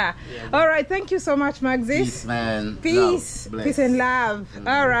issues. Yeah. All right. Thank you so much, Mugsy's. Peace, man. Peace. Love. Peace and love.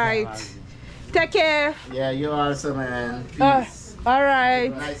 All right. Take care. Yeah, you also, man. Peace. All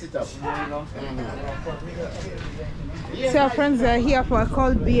right. Nice it up. So our friends are here for a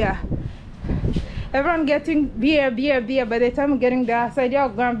cold beer. Everyone getting beer. By the time getting there, I said, you're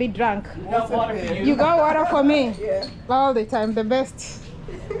going to be drunk. You got water for me? Yeah. All the time. The best.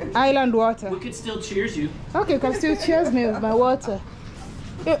 Island water. We could still cheers you. Okay, you can still cheers me with my water.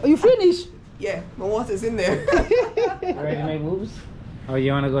 You finish? Yeah, my water's in there. Ready to make moves? Or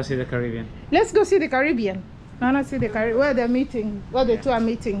you want to go see the Caribbean? Let's go see the Caribbean. I want to see the Caribbean. Where they're meeting. Where the two are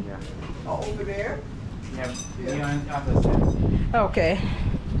meeting. Yeah. Oh, over there? Yeah. Okay.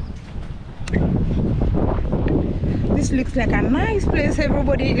 This looks like a nice place.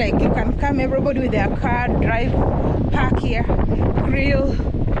 Everybody, like, you can come, everybody with their car, drive, park here, grill.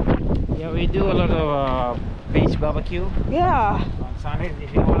 Yeah, we do a lot of beach barbecue. Yeah. On Sundays,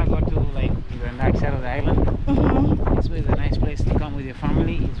 if you want to go to like the nice side of the island, this is a nice place to come with your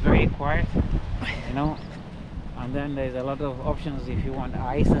family. It's very quiet, you know. And then there's a lot of options if you want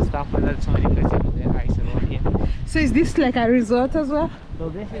ice and stuff like that. So many places with the ice around here. So is this like a resort as well? So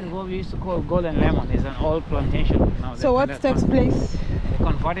this is what we used to call Golden Lemon. It's an old plantation. Now so what takes place? They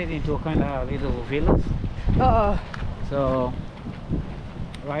converted into a kind of little village. So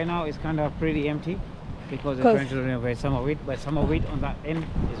right now it's kind of pretty empty because they're trying to renovate some of it. But some of it on that end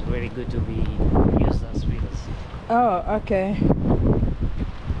is very good to be used as villas. Oh, okay.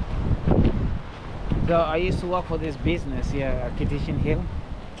 So I used to work for this business here at Kitchen Hill.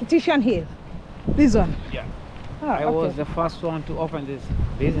 Kitchen Hill? This one? Yeah. Oh, I was the first one to open this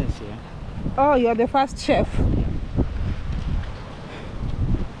business here. Oh, you're the first chef. Yeah.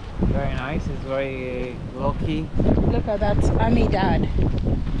 Very nice. It's very low key. Look at that army dad.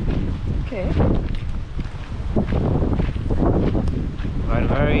 Okay. But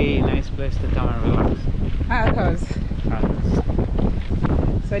very nice place to come and relax.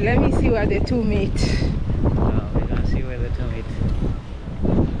 So let me see where the two meet. So we're gonna see where the two meet.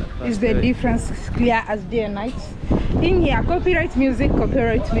 Is the difference clear as day and night? In here, copyright music,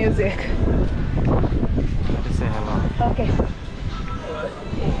 copyright music. Let's say hello. Okay.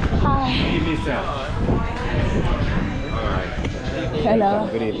 Hi. Alright. Hello.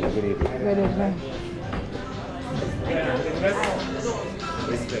 Good evening. Good evening. Good evening.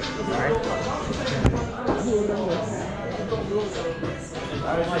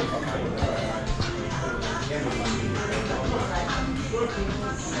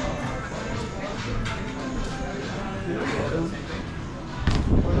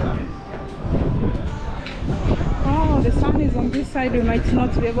 Oh, the sun is on this side. We might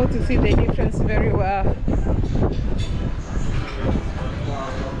not be able to see the difference very well.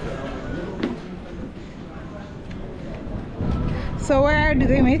 So where do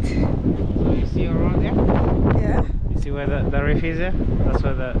they meet? So you see around there? Yeah. You see where the reef is there? That's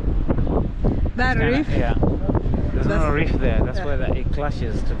where the... That reef? Yeah. There's no reef there. That's where it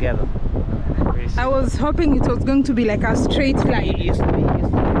clashes together. I was hoping it was going to be like a straight line. It used to be.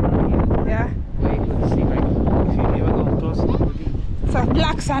 Yeah. Where you could see, like, if you ever go close to the beach. It's a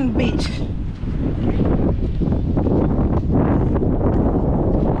black sand beach.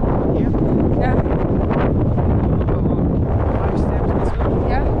 Yeah. 5 steps this way.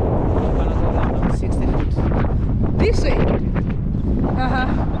 Yeah. You're gonna go down 60 feet. This way?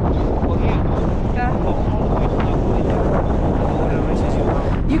 Over here. Yeah. All the way to that point there. The water reaches you now.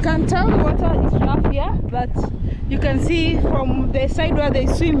 You can tell the water is rough here, but you can see from the side where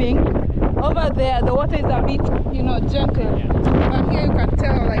they're swimming, over there the water is a bit, you know, gentle. Yeah. But here you can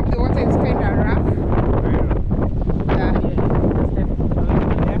tell like the water is kind of rough. Very rough. Yeah. Step a little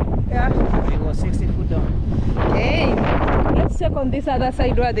bit there. Yeah. You go 60 foot down. Hey, let's check on this other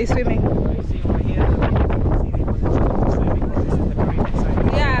side where they're swimming. So you see over here, you see the position swimming because this is the Caribbean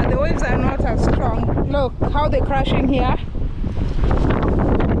side. Yeah, the waves are not as strong. Look how they're crashing here.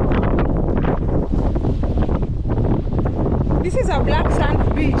 This is a black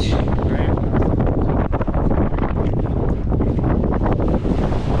sand beach.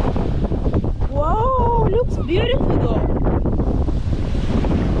 Wow, looks beautiful though.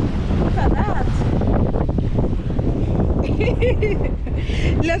 Look at that.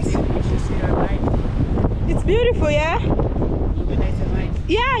 Let's. It's beautiful, yeah?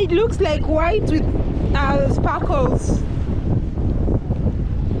 Yeah, it looks like white with sparkles.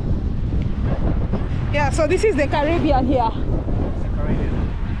 Yeah, so this is the Caribbean here.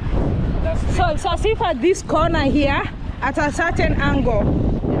 So it's as if at this corner here, at a certain angle.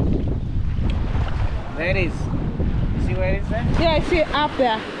 There it is. You see where it is there? Yeah, I see it up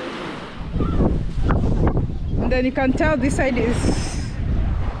there. And then you can tell this side is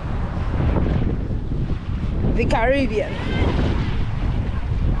the Caribbean.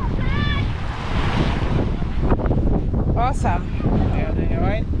 Awesome. Yeah, doing it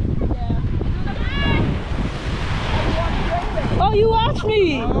right? Oh, you watch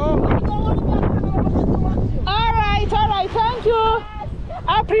me? Oh. All right, thank you.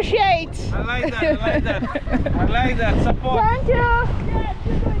 I appreciate. I like that, I like that. I like that, support. Thank you.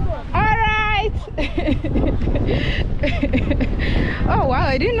 All right. Oh, wow,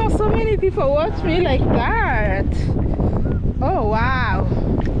 I didn't know so many people watch me like that. Oh, wow.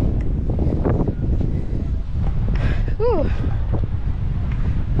 Whew.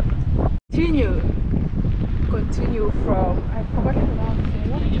 Continue from, I forgot to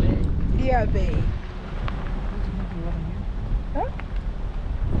pronounce it. Bay.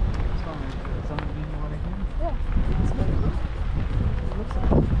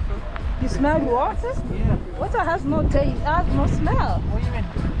 smelled water? Yeah. Water has no taste, has no smell. What do you mean?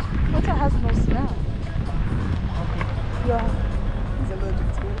 Water has no smell. Yeah. He's allergic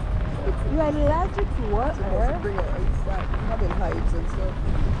to it. You are allergic to water? Supposed to bring it outside, having hives and stuff.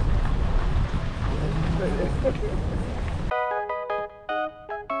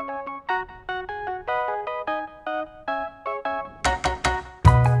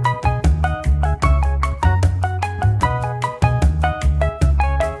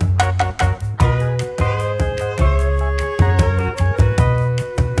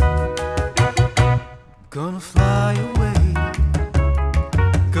 Gonna fly away,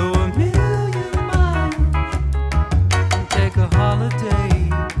 go a million miles, and take a holiday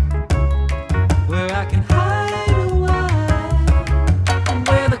where I can hide a while, and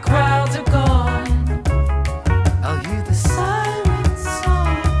where the crowds are gone, I'll hear the sirens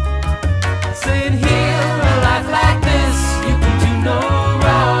song, saying here a life like this you can do no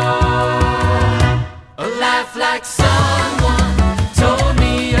wrong, a life like someone told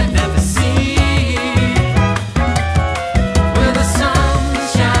me I'd never see.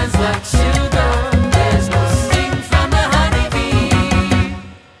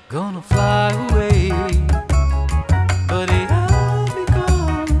 Gonna fly away, but I'll be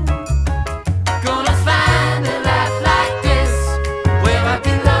gone. Gonna find a life like this where I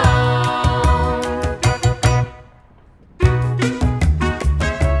belong.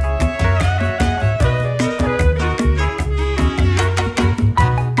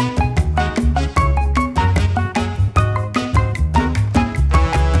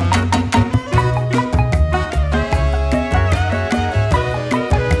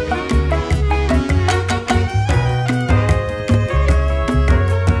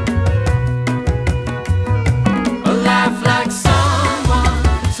 A life like someone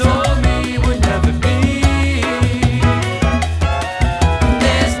told me would never be.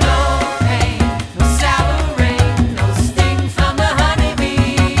 There's no pain, no sour rain, no sting from the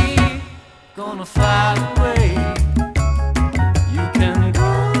honeybee. Gonna fly away, you can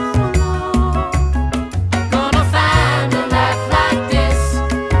go along. Gonna find a life like this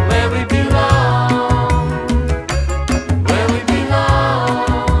where we belong. Where we belong.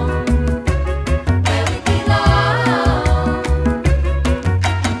 Where we belong.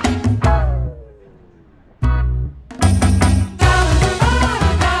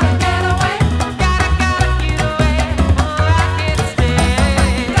 Gotta get away, gotta get away before I can stay.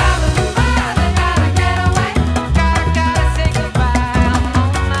 Gotta get away, gotta say goodbye. I'm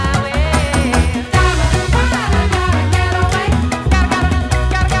on my way. Gotta get away, gotta fly away.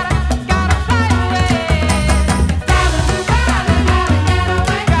 Gotta get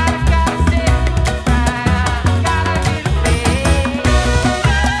away, gotta say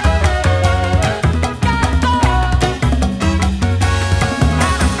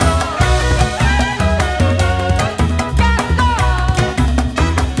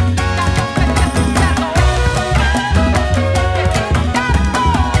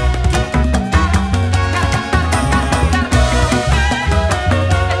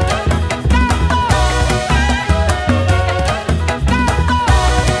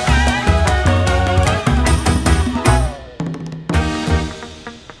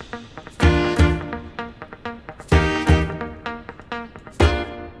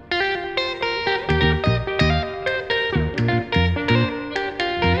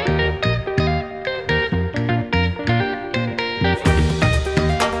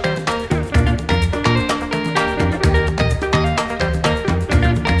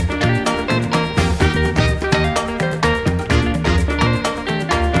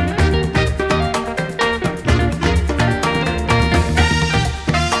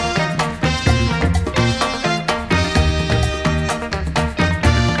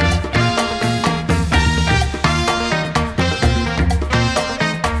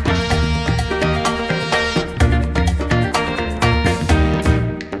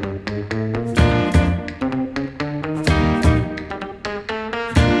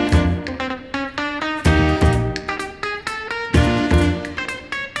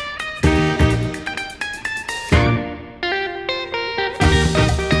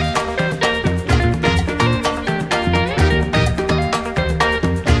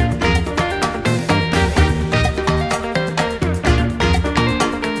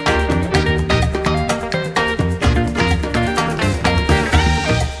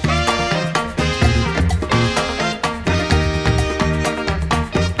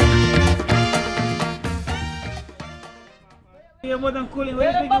You're more than cooling.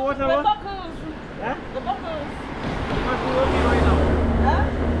 Where do you think the water was? Huh? The buckles. You must be working right now. Huh?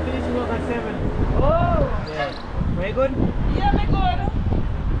 Finish work at 7. Oh. Yeah. Very good? Yeah, me good.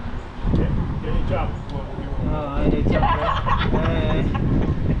 Okay.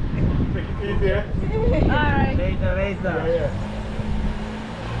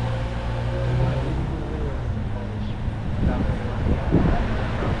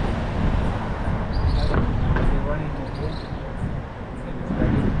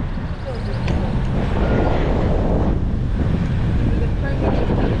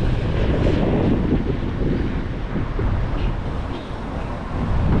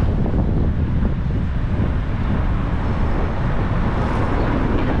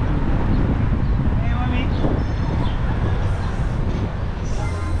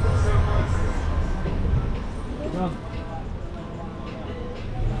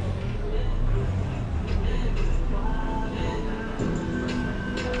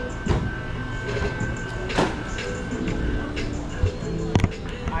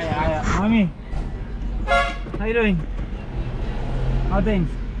 Mommy, how you doing? How things?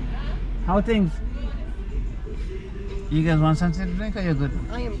 How things? You guys want something to drink or you're good?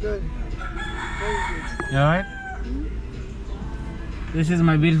 I am good. Very good. You alright? This is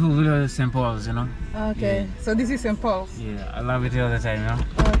my beautiful village of St. Paul's, you know? Okay, Yeah. so this is St. Paul's. Yeah, I love it all the time, you know?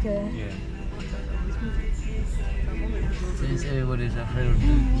 Okay. Yeah. Since everybody's afraid of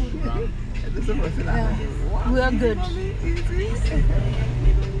the Yeah. We are good.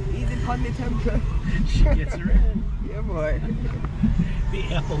 Easy on the temper. She gets red. Yeah, boy. The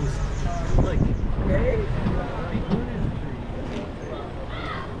L's. Like, Okay.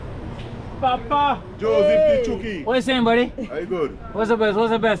 Papa! Joseph the Chucky. What you saying, buddy? Are you good? What's the best?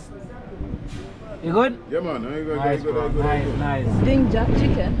 What's the best? You good? Yeah, man. Are you good? Nice, bro. Nice, nice. Ginger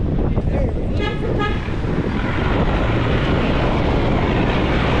chicken.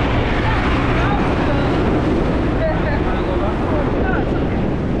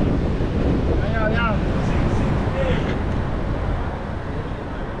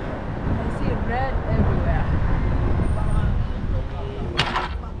 I see red everywhere.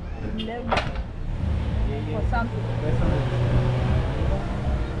 Or something.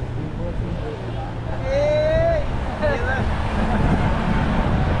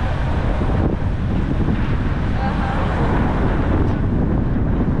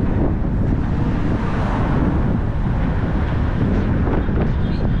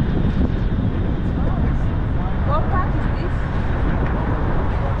 What park is this?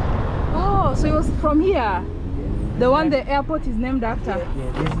 Oh, so it was from here. The one the airport is named after.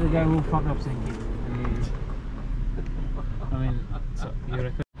 Yeah, this is the guy who fucked up St. Kitts. I mean, so you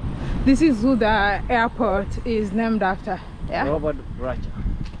reckon? This is who the airport is named after. Yeah, Robert Bracha.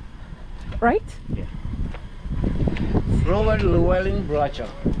 right? Yeah. Robert Llewellyn Bracha.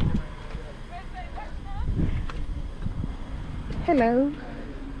 Hello.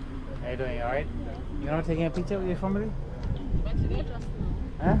 How you doing? Alright? You're not taking a picture with your family?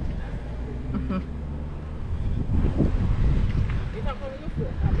 Huh?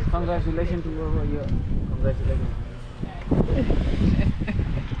 Congratulations to whoever you are. Congratulations.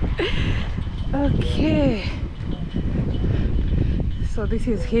 Okay. So this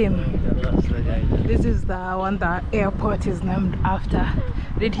is him. That's the guy. This is the one the airport is named after.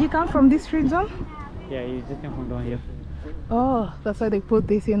 Did he come from this region? Yeah, he just came from down here. Oh, that's why they put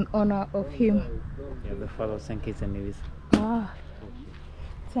this in honor of him. Yeah, the father of St. Kitts and Nevis. Ah,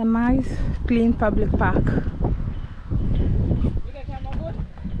 it's a nice, clean public park.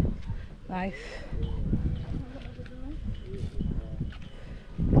 Nice.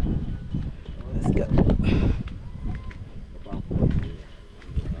 Let's go.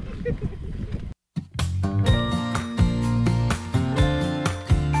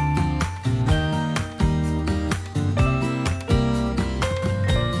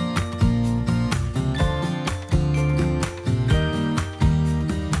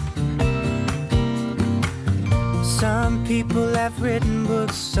 Some people have written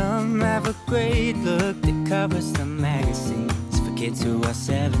books, some have a great look that covers the magazines for kids who are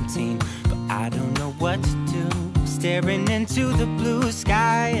 17. But I don't know what to do, staring into the blue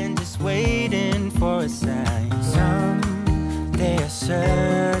sky and just waiting for a sign. Some, they are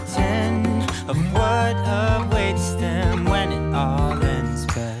certain of what awaits them when it all ends.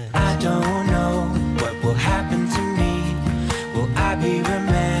 But I don't know what will happen to me. Will I be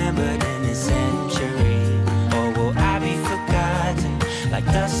remembered in a century? Like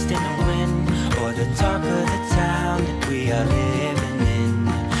dust in the wind, or the talk of the town that we are living in.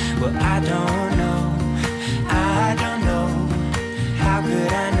 Well, I don't know, I don't know. How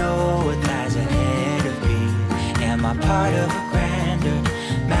could I know what lies ahead of me? Am I part of a grander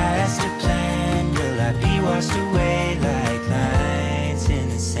master plan? Will I be washed away like lines in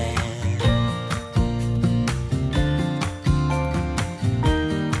the sand?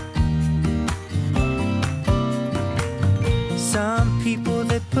 Some people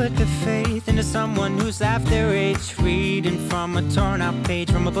that put their faith into someone who's half their age, reading from a torn out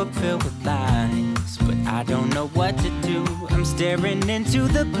page from a book filled with lies. But I don't know what to do. I'm staring into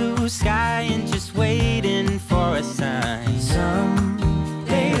the blue sky and just waiting for a sign. Some,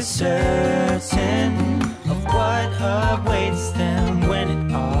 they are certain of what awaits them when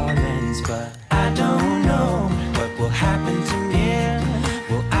it all ends. But I don't know what will happen to me.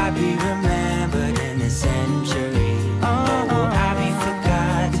 Will I be remembered in a century?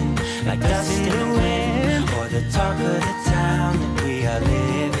 Like dust in the wind, or the talk of the town that we are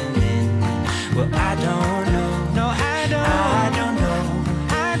living in. Well, I don't know. No, I don't know.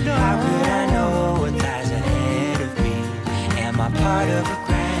 How could I know what lies ahead of me? Am I part of a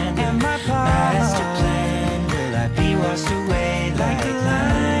grand master plan? Will I be washed away like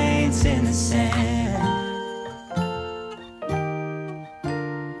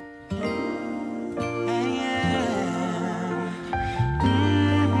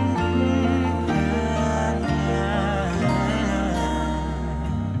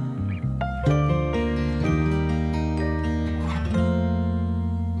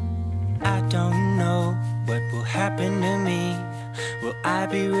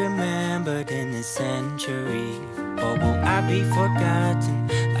century? Or will I be forgotten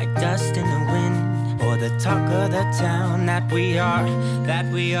like dust in the wind? Or the talk of the town that we are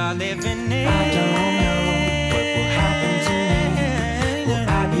living in? I don't know what will happen to me. Will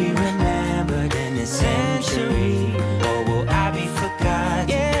I be remembered in a century? Or will I be forgotten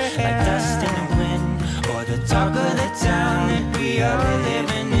like dust in the wind? Or the talk of the town that we are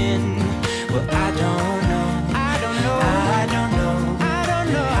living in? Well, I don't know. I don't know. I don't know. I don't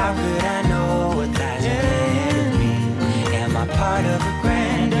know. How could I know what lies ahead of me? Am I part of a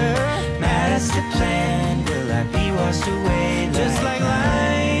grander master plan? Will I be washed away just like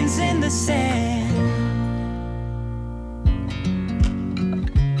lines in the sand?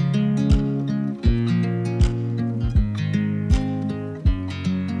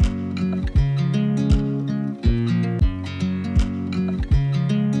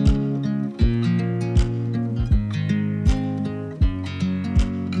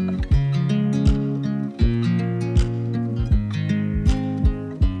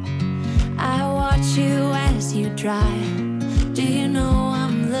 Drive. Do you know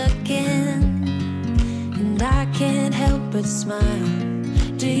I'm looking? And I can't help but smile.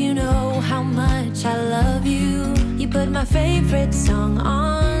 Do you know how much I love you? You put my favorite song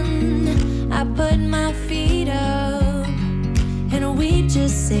on, I put my feet up, and we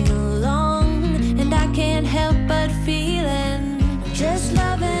just sing along. And I can't help but feeling, just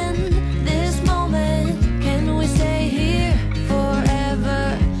loving this moment. Can we stay here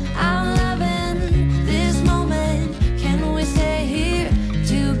forever? I'm loving this moment. Can we stay here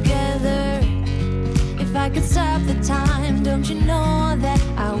together? If I could stop the time, don't you know that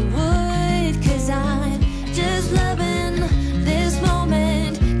I would? 'Cause I'm just loving this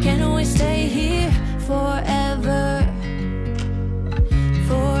moment. Can we stay here forever?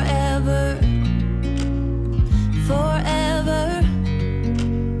 Forever. Forever.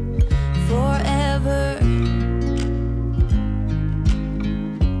 Forever.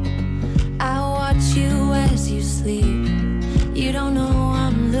 I watch you as you sleep. You don't know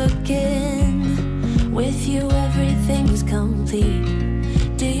I'm looking. With you everything's complete.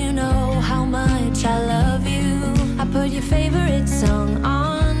 Do you know how much I love you? I put your favorite song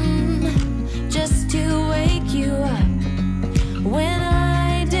on just to wake you up. When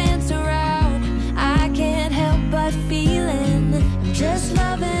I dance around, I can't help but feeling, I'm just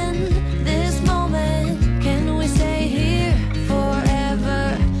loving this moment. Can we stay here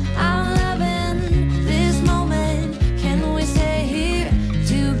forever? I'm loving this moment. Can we stay here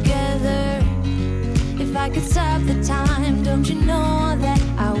together? If I could stop the time, don't you know that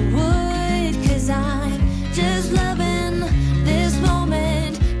I would? 'Cause I'm just loving this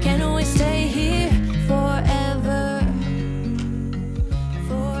moment. Can we stay here forever?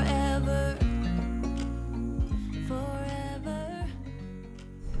 Forever. Forever.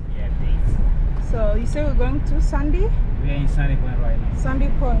 Yeah, dates. So you say we're going to Sandy? We are in Sandy Point right now. Sandy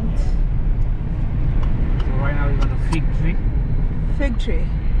Point. So right now we're going to Fig Tree. Fig tree.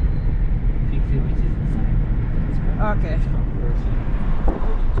 Fig Tree, which is in Sandy Point. Okay.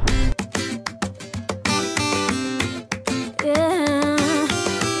 Yeah.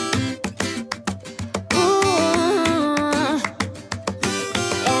 Ooh.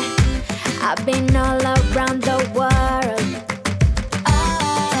 Yeah. I've been all around the world.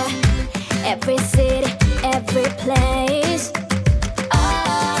 Every city, every place.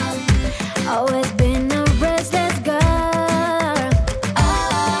 Always been a restless girl.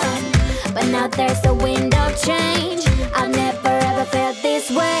 But now there's a wind of change. I've never ever felt this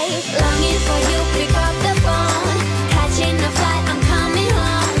way. Longing for you, pick up the phone. Catching a flight, I'm coming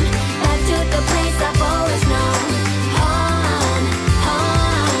home. Back to the place I've always known. Home,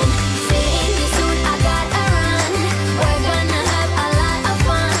 home. Seeing you soon, I gotta run. We're gonna have a lot of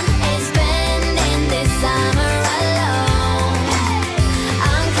fun and spending this summer alone.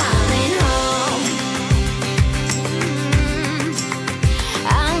 I'm coming home.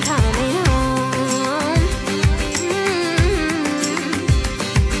 I'm coming home.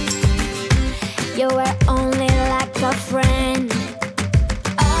 You were only like a friend.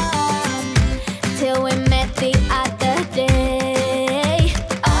 Till we met the other day.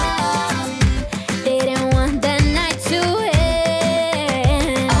 Didn't want the night to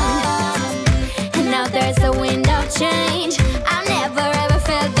end. And now there's a wind of change. I've never ever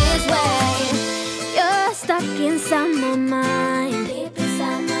felt this way. You're stuck inside my mind. Deep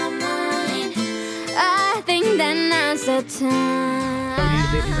inside my mind. I think that now's the time.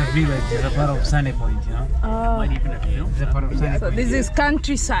 It's a village, it's a part of Sandy Point, you know? Might even a film. It's a part of Sandy So Point. this is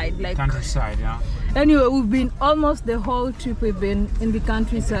countryside, like. Countryside, yeah. Anyway, we've been almost the whole trip. We've been in the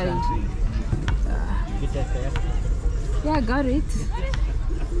countryside. Yeah, I got it.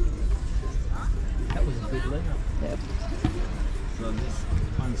 That was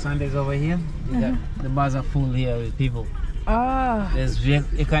on Sundays over here, the bars are full here with people. Ah.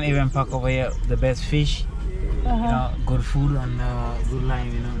 You can even pack over here the best fish, you know, good food and good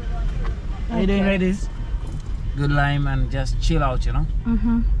lime, you know. How you doing, ladies? Good lime and just chill out, you know.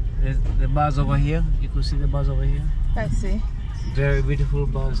 There's the bars over here. You could see the bars over here. I see. Very beautiful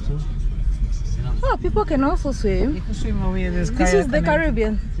bars too. You know. Oh, people can also swim. You can swim over here. This is the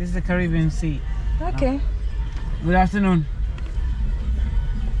Caribbean. This is the Caribbean Sea. Okay. You know? Good afternoon.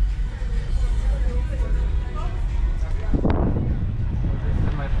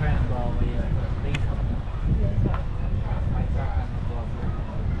 My friend over here.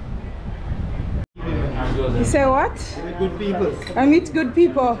 You say what? Good people. I meet good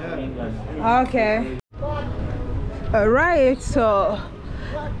people. Okay. Alright, so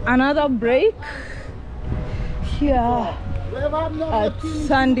another break here at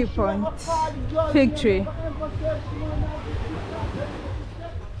Sandy Point Fig Tree.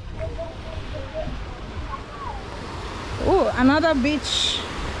 Oh, another beach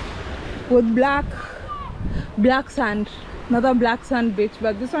with black sand. Another black sand beach,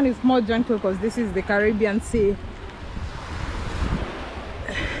 but this one is more gentle because this is the Caribbean Sea.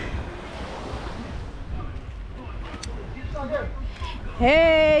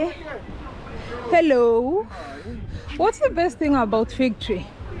 Hey, hello. What's the best thing about Fig Tree?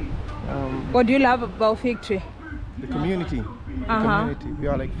 What do you love about Fig Tree? The community. The community. We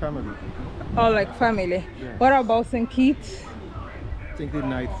are like family. All like family. Yeah. What about St. Kitts? I think it's a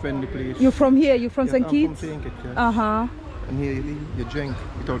nice, friendly place. You're from here? You're from St. Kitts? I'm from St. Kitts, yeah. And here you drink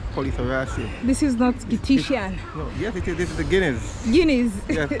without police harassing. This is not Gittitian. No, yes, it is. This is the Guinness. Guinness?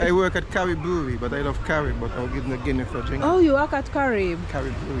 Yes, I work at Carib Brewery, but I love Carib, but I'll give them the Guinness for drinking. Oh, you work at Carib?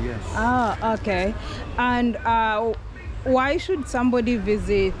 Carib Brewery, yes. Ah, okay. And why should somebody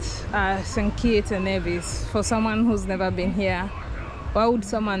visit St. Kitts and Nevis for someone who's never been here? Why would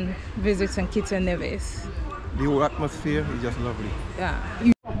someone visit St. Kitts and Nevis? The whole atmosphere is just lovely. Yeah.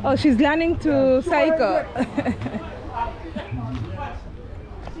 Oh, she's learning to cycle.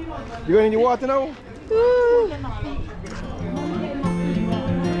 You going in the water now?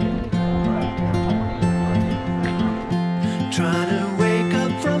 Trying to wake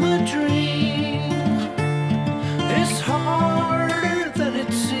up from a dream is harder than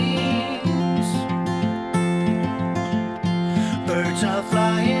it seems. Birds are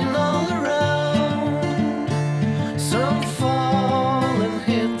flying all around, some fall and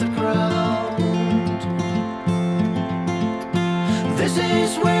hit the ground. This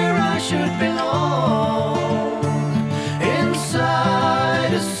is where I should belong,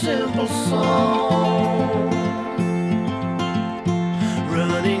 inside a simple song,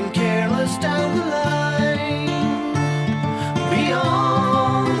 running careless down the line,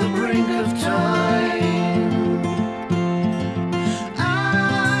 beyond the brink of time. I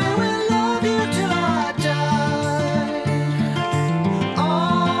will love you till I die,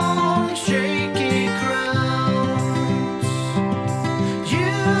 on shaky grounds.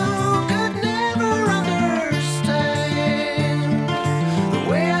 You could never understand the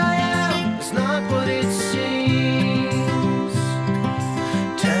way I am, is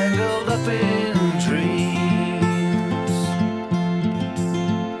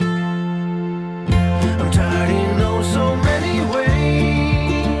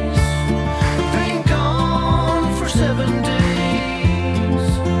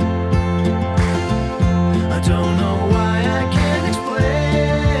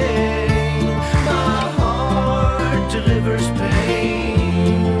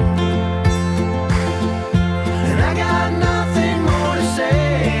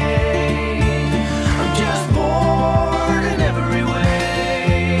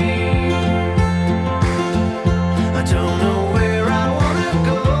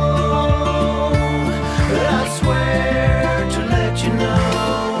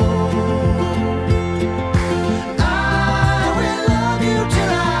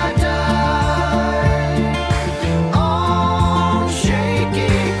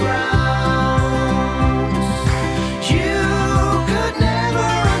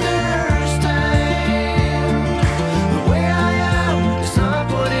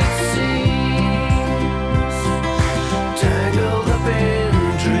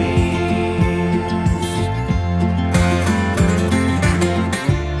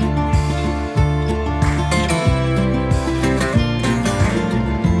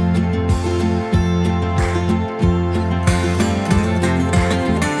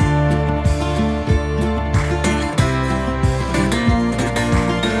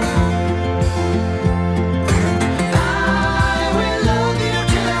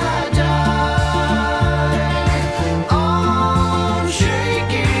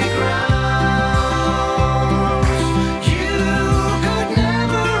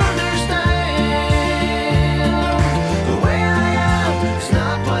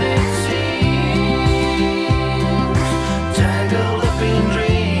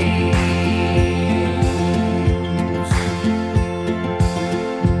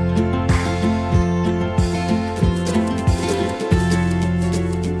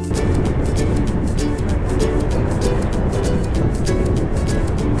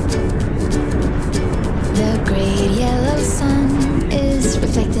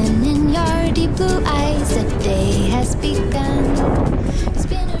day has begun.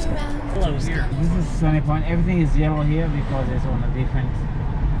 Spin around. Hello here. This is Sunny Point. Everything is yellow here because it's on a different.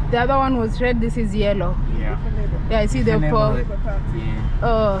 The other one was red, this is yellow. Yeah. Yeah, I see the pole. Yeah.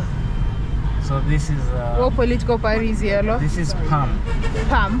 Oh. So this is. What political party is yellow? This is palm.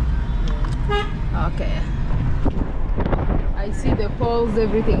 Palm. Okay. I see the poles,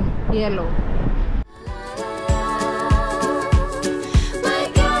 everything yellow.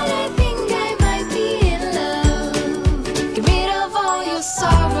 My God, I think I might be in love. Get rid of all your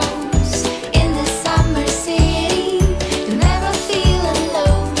sorrows in the summer city. You'll never feel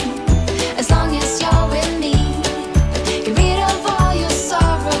alone as long as you're with me. Get rid of all your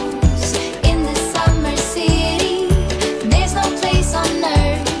sorrows in the summer city. There's no place on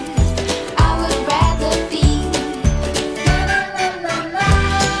earth I would rather be.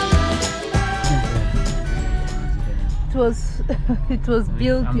 It was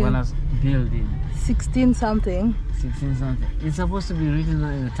built I'm in gonna build it. 16 something. 16 something. It's supposed to be written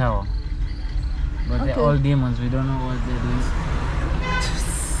in the tower. But Okay. they're all demons. We don't know what they're doing.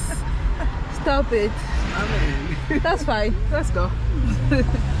 Stop it. That's fine. Let's go.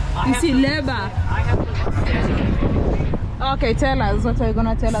 You see labor. Okay, tell us what are you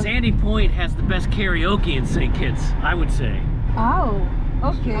gonna tell us. Sandy Point has the best karaoke in St. Kitts, I would say. Oh,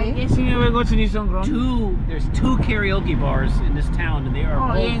 okay. Yes, you never go to this song, bro. There's two karaoke bars in this town, and they are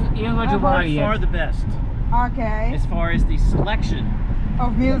Oh, you both ain't go to by bar yet. far the best Okay. as far as the selection.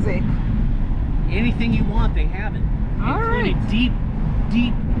 Of music. Anything you want, they have it, All including right.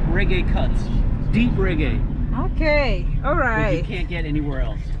 deep reggae cuts, deep reggae Okay. All that you right. can't get anywhere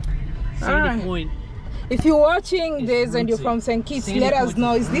else. Sandy Alright. Point. If you're watching this and you're rootsy. from St. Kitts, Sandy let us Point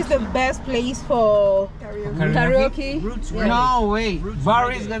know. is Is this the best place for karaoke? Roots reggae. No way. Roots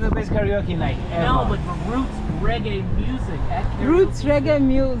Barry's reggae. got the best karaoke night ever. No, but for roots reggae music at karaoke. Roots reggae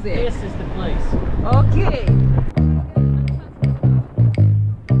music. This is the place. Okay.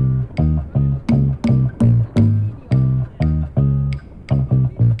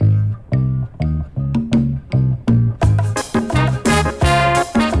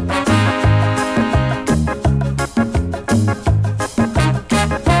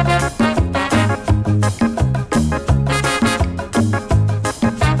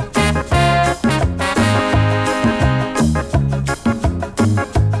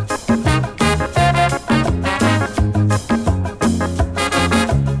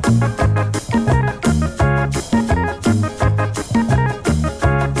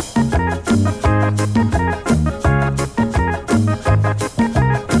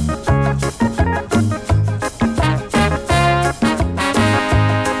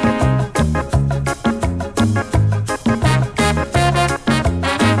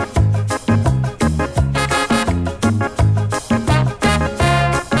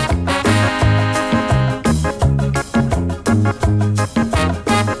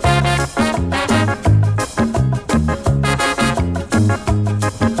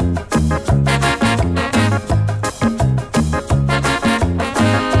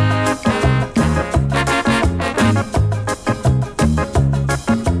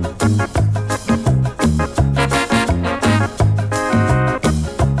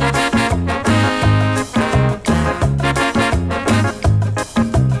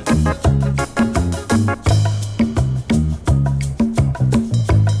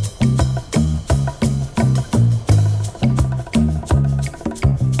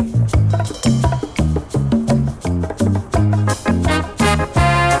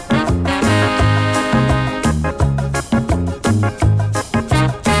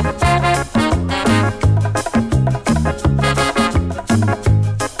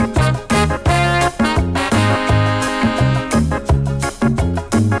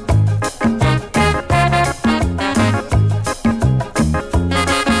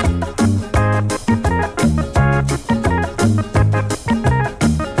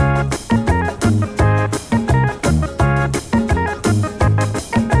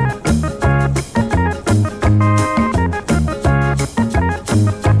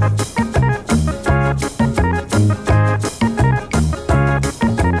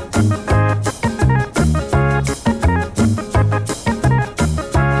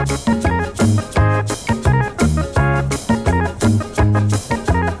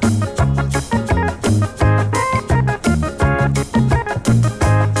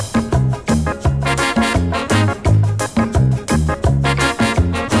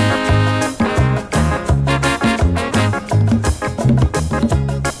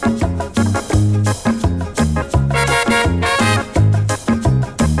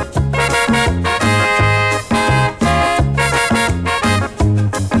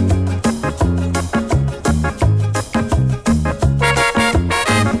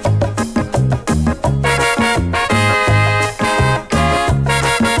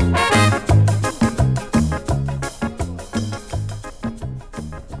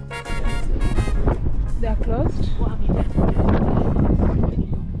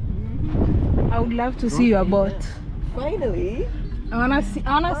 love to see your boat. Finally. I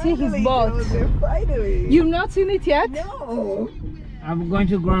wanna see his boat. Joseph, finally. You've not seen it yet? No. I'm going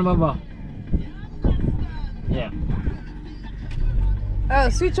to Grand Baba. Yeah.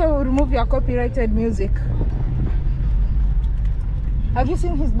 Switcher will remove your copyrighted music. Have you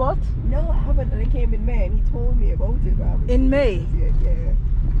seen his boat? No, I haven't. And I came in May and he told me about it. But I haven't In May? seen it yet,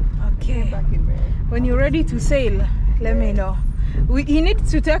 yeah. Okay. Back in May. When you're ready to sail, let me know. He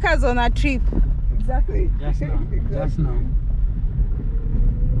needs to take us on a trip. Exactly. Just now. Exactly. Just now.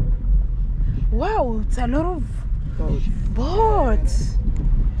 Wow, it's a lot of boats.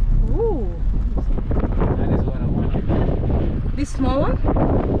 Ooh. That is what I wanted. This small one?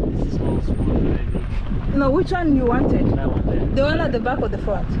 This is small, very big. No, which one you wanted? That one there. The one at the back or the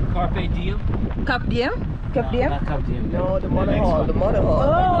front? Carpe diem? Cap Diem? Cap Diem? Not Cap Diem. No, the mother next hall. one. The mother hall.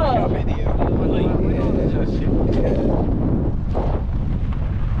 Oh. Video.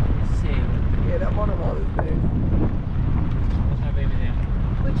 Same. Yeah, that mother hall is big. What's my baby there?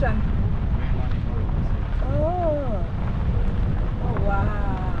 Which one? Oh. Oh,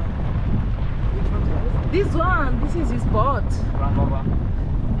 wow. Which one's yours? This one, this is his boat. Grand Baba.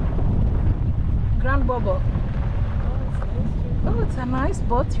 Grand Bobo. Oh, it's a nice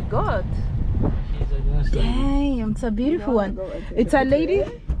boat you got. She's a good son. Damn, it's a beautiful one. It's a lady?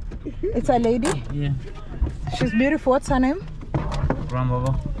 It's a lady? Yeah. She's beautiful. What's her name? Grand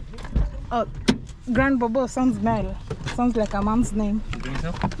Baba. Oh, Grand Bobo sounds nice. Sounds like a man's name. You think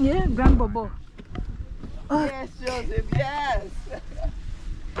so? Yeah, Grand Bobo. Oh, Yes, Joseph, yes.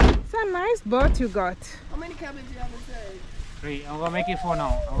 it's a nice boat you got. How many cabins do you have inside? 3. I'm gonna make it 4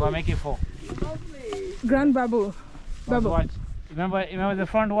 now. I'm gonna make it 4. Lovely. Grand Babu. But Babu. watch. Remember the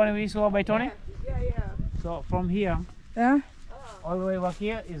front one we saw by Tony? Yeah. So from here, Yeah? all the way back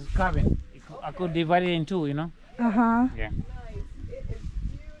here is cabin. I could divide it in 2, you know? Uh-huh. Yeah.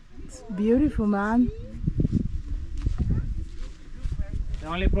 It's beautiful, man. The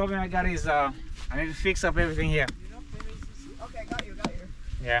only problem I got is I need to fix up everything here. Okay, got you.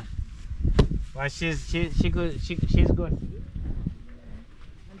 Yeah. But she's good. She's good. And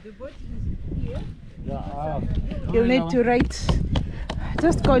the boat is here. Yeah, You'll need to write.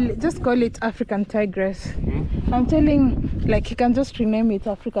 Just call it African Tigress. I'm telling, like, you can just rename it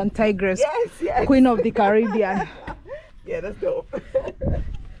African Tigress. Yes. Queen of the Caribbean. Yeah, that's dope.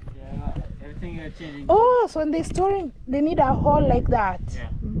 Yeah, everything you're changing. Oh, so when they're storing, they need a hall like that. Yeah.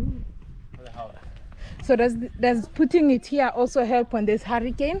 For the house. So does putting it here also help when there's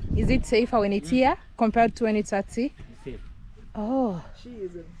hurricane? Is it safer when it's here compared to when it's at sea? See. Oh, She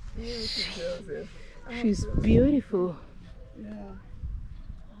is a beautiful Joseph. she's beautiful. Yeah.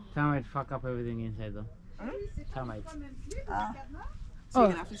 Termites fuck up everything inside though. Termites. So Oh. you're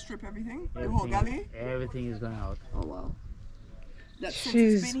gonna have to strip everything? The whole galley? Everything is going out. Oh wow. That's since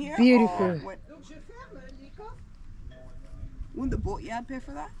She's it's been here, beautiful. or what? Wouldn't the boat yard pay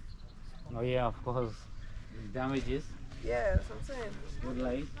for that? Oh yeah, of course. Damages. Yeah, that's what I'm saying. Would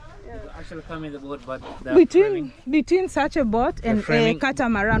like. Yeah. Actually come in the boat, but the Between such a boat and a framing-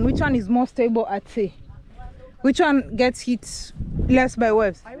 catamaran, which one is more stable at sea? Which one gets hit less by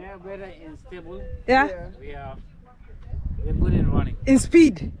waves? they are better in stable. Yeah? They're good in running. In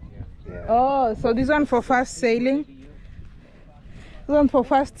speed? Yeah. Oh, so this one for fast sailing? This one for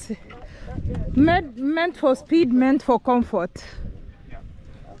fast... Meant for speed, meant for comfort.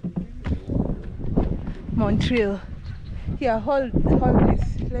 Montreal. Here, hold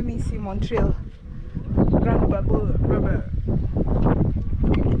this. Let me see Montreal. Grand Babu rubber.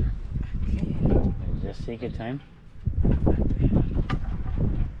 Just take your time.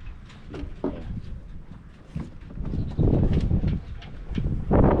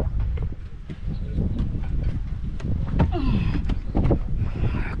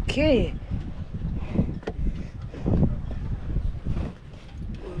 Okay.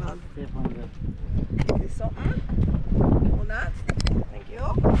 Hold on. Step on the Is something? Hold that. Thank you.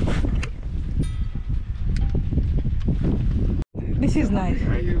 This is nice.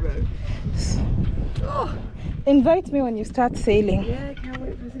 Oh, Invite me when you start sailing. yeah, I can't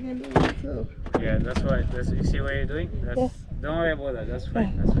wait for this again. Too. Yeah, that's right. You see what you're doing? Yeah. Don't worry about that. That's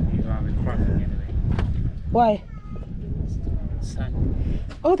fine. That's what you're gonna be crossing anyway. Why? Sun.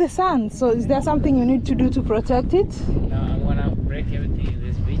 Oh, the sun. So is there something you need to do to protect it? Now I'm gonna break everything in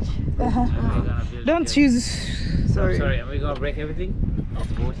this beach. Uh-huh. And we're gonna build Don't here. use... Sorry. Sorry, are we gonna break everything? This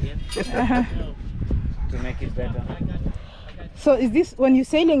boat here Uh-huh. to make it better. So is this, when you're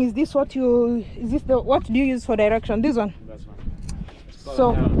sailing, is this what do you use for direction? This one? That's one. It's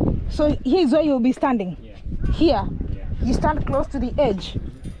called, So here's where you'll be standing. yeah. Here. Yeah. You stand close to the edge.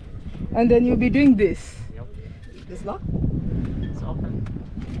 And then you'll be doing this. Yep. This lock? It's open.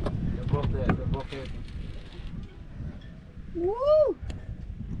 The of the bucket. Woo!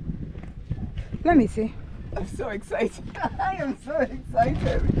 Let me see. I'm so excited. I am so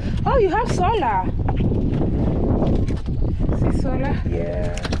excited. Oh, you have solar. See solar?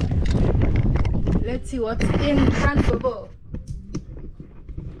 Yeah. Let's see what's in Grand Bubble.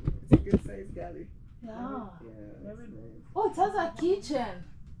 It's a good sized gallery. Yeah. Yeah. Oh, it has a kitchen.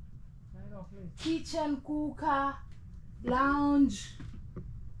 Kitchen, cooker, lounge.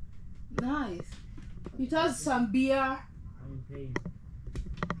 Nice. It has some beer.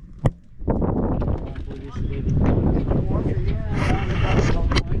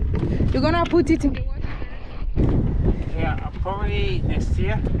 You're gonna put it in the water? Yeah, probably next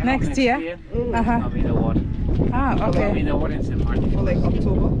year. Next year? I'll be in the water. Ah, I'll be okay. in the water in St. Martin. Or like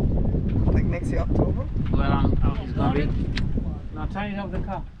October? Like next year, October? Well, it's gonna be. Now turn it off the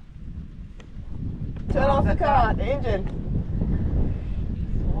car. Turn off the car, the engine.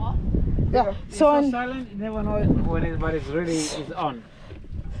 Yeah. It's So so silent, you never know when it, but it's really it's on.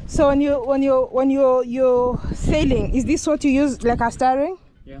 So when you're sailing, is this what you use like a steering?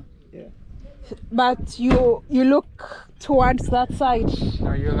 Yeah. Yeah. But you look towards that side.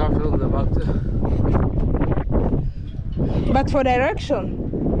 Now you have to look the back too. But for direction.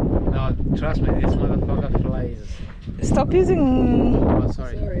 No, trust me, this motherfucker flies. Stop using. Oh,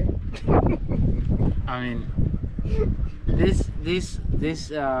 sorry. Sorry. I mean, this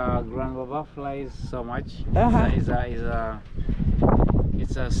Grand Baba flies so much.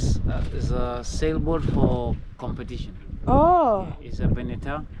 It's a sailboat for competition. Oh. It's a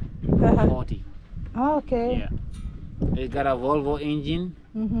Benetta 40. Oh, okay. Yeah. It got a Volvo engine,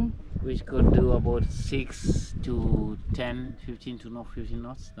 Mm-hmm. which could do about 6 to 10, 15 to 15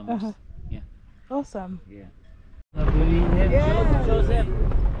 knots the most. Yeah. Awesome. Yeah. Joseph,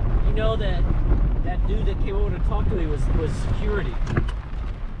 you know that dude that came over to talk to me was security,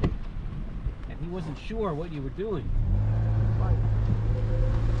 and he wasn't sure what you were doing.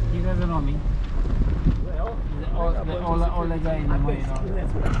 He doesn't know me. Well, All the guy in the money.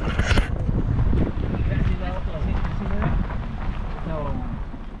 So.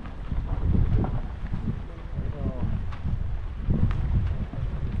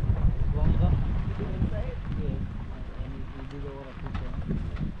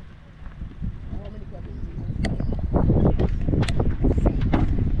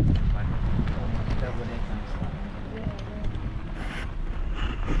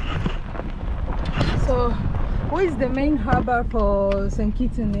 So, where is the main harbor for St.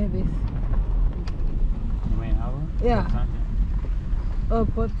 Kitts and Nevis? The main harbor? Yeah. Oh,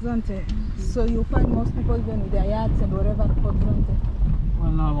 Port Zante. So you find most people even with their yachts and whatever at Port Zante?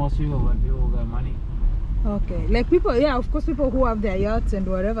 Well, not most people, but people got money. Okay. Like people, yeah, of course people who have their yachts and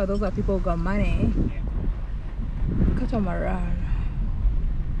whatever, those are people who got money. Yeah. Catamaran.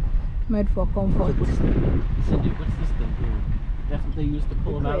 Made for comfort. Cindy, what's this thing here? That's what they used to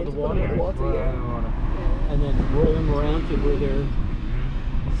pull them out of the water, and then roll them around to where they're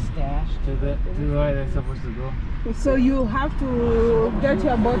stashed. To where they're supposed to go. So you have to get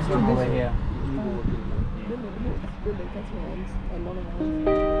your boat to Over this. here.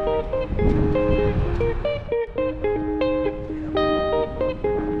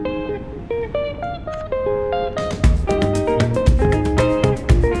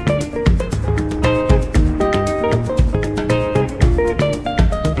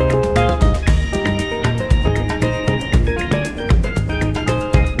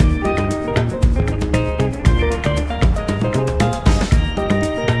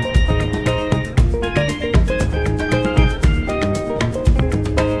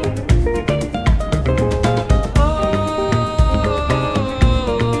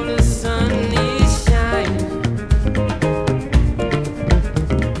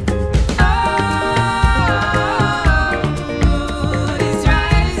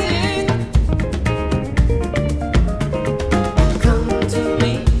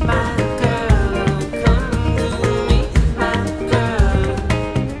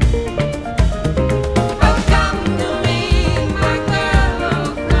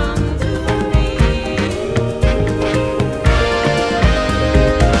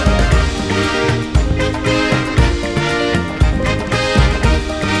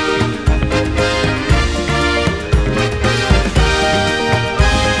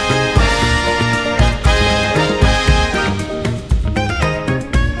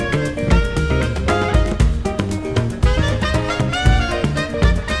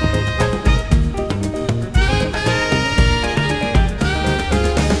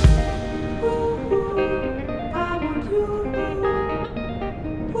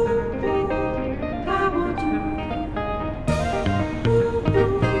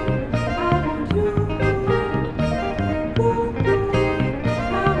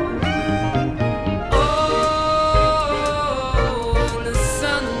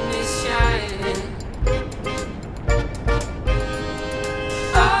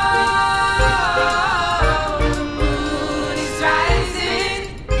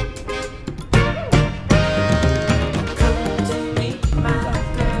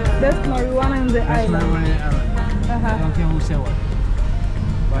 the island. I don't care who say what.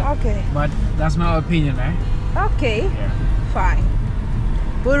 But, Okay. But that's my opinion, right? Okay. Yeah. Fine.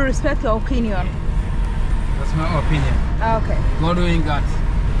 We'll respect your opinion. That's my opinion. Okay. Godwin got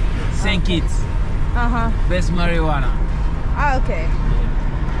St. Kitts, best marijuana. Okay.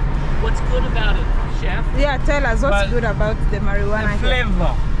 What's good about it, chef? Yeah, tell us what's good about the marijuana.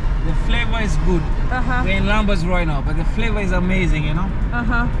 The flavor is good. We're in Lambers right now, but the flavor is amazing, you know.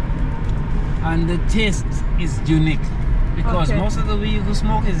 And the taste is unique because most of the weed you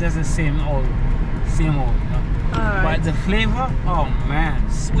smoke is just the same old, you know. But the flavor, oh man,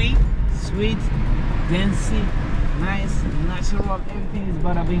 sweet, densey, nice, natural. Everything is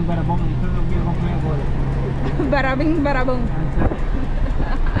bada bing, bada boom. You can't be complaining about it. Bada bing, bada boom.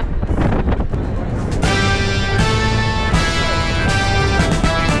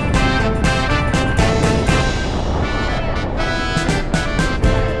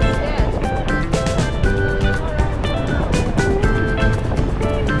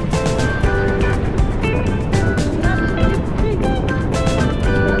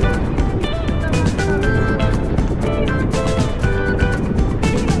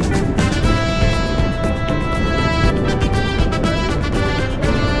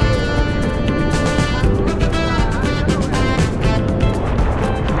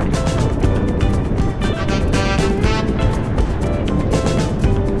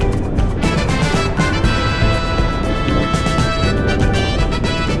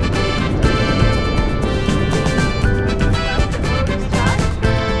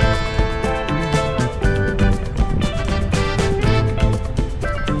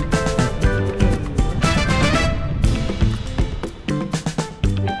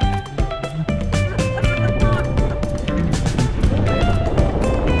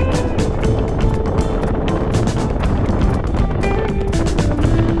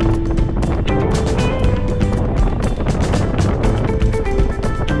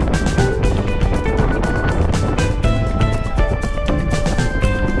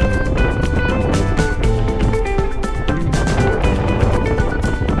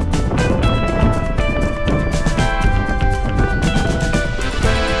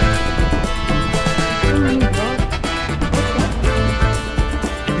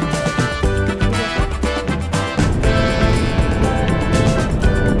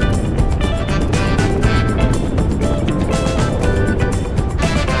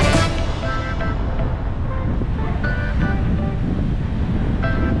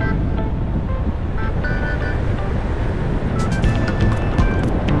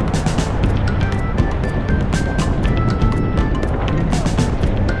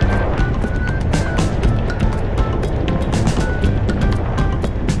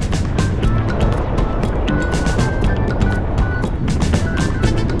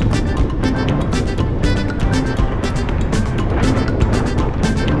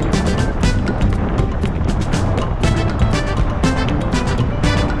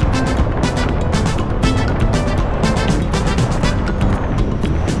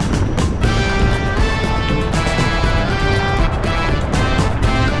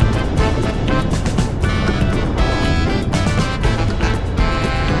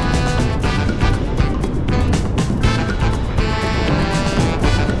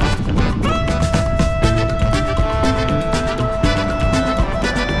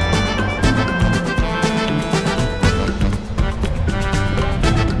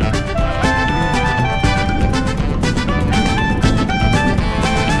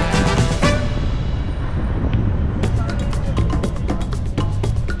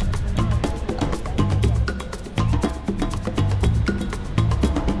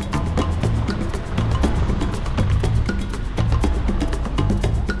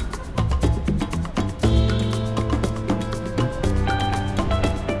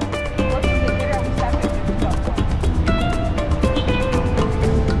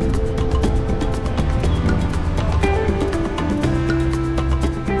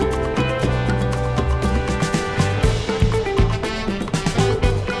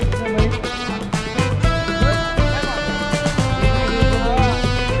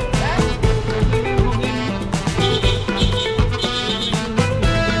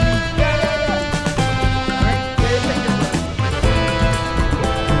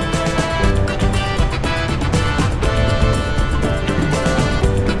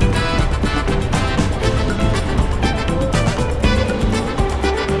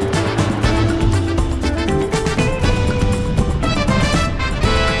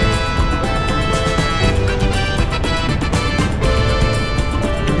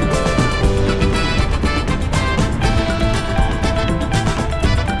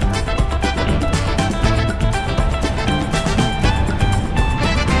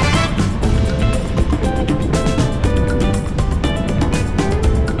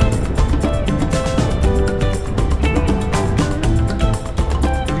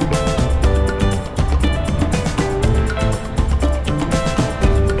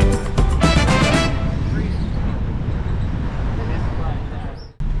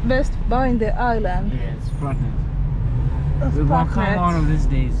 Best bar in the island. Yeah, it's fronted. That's We're gonna perfect. come one of these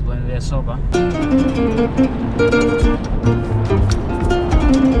days when we're sober.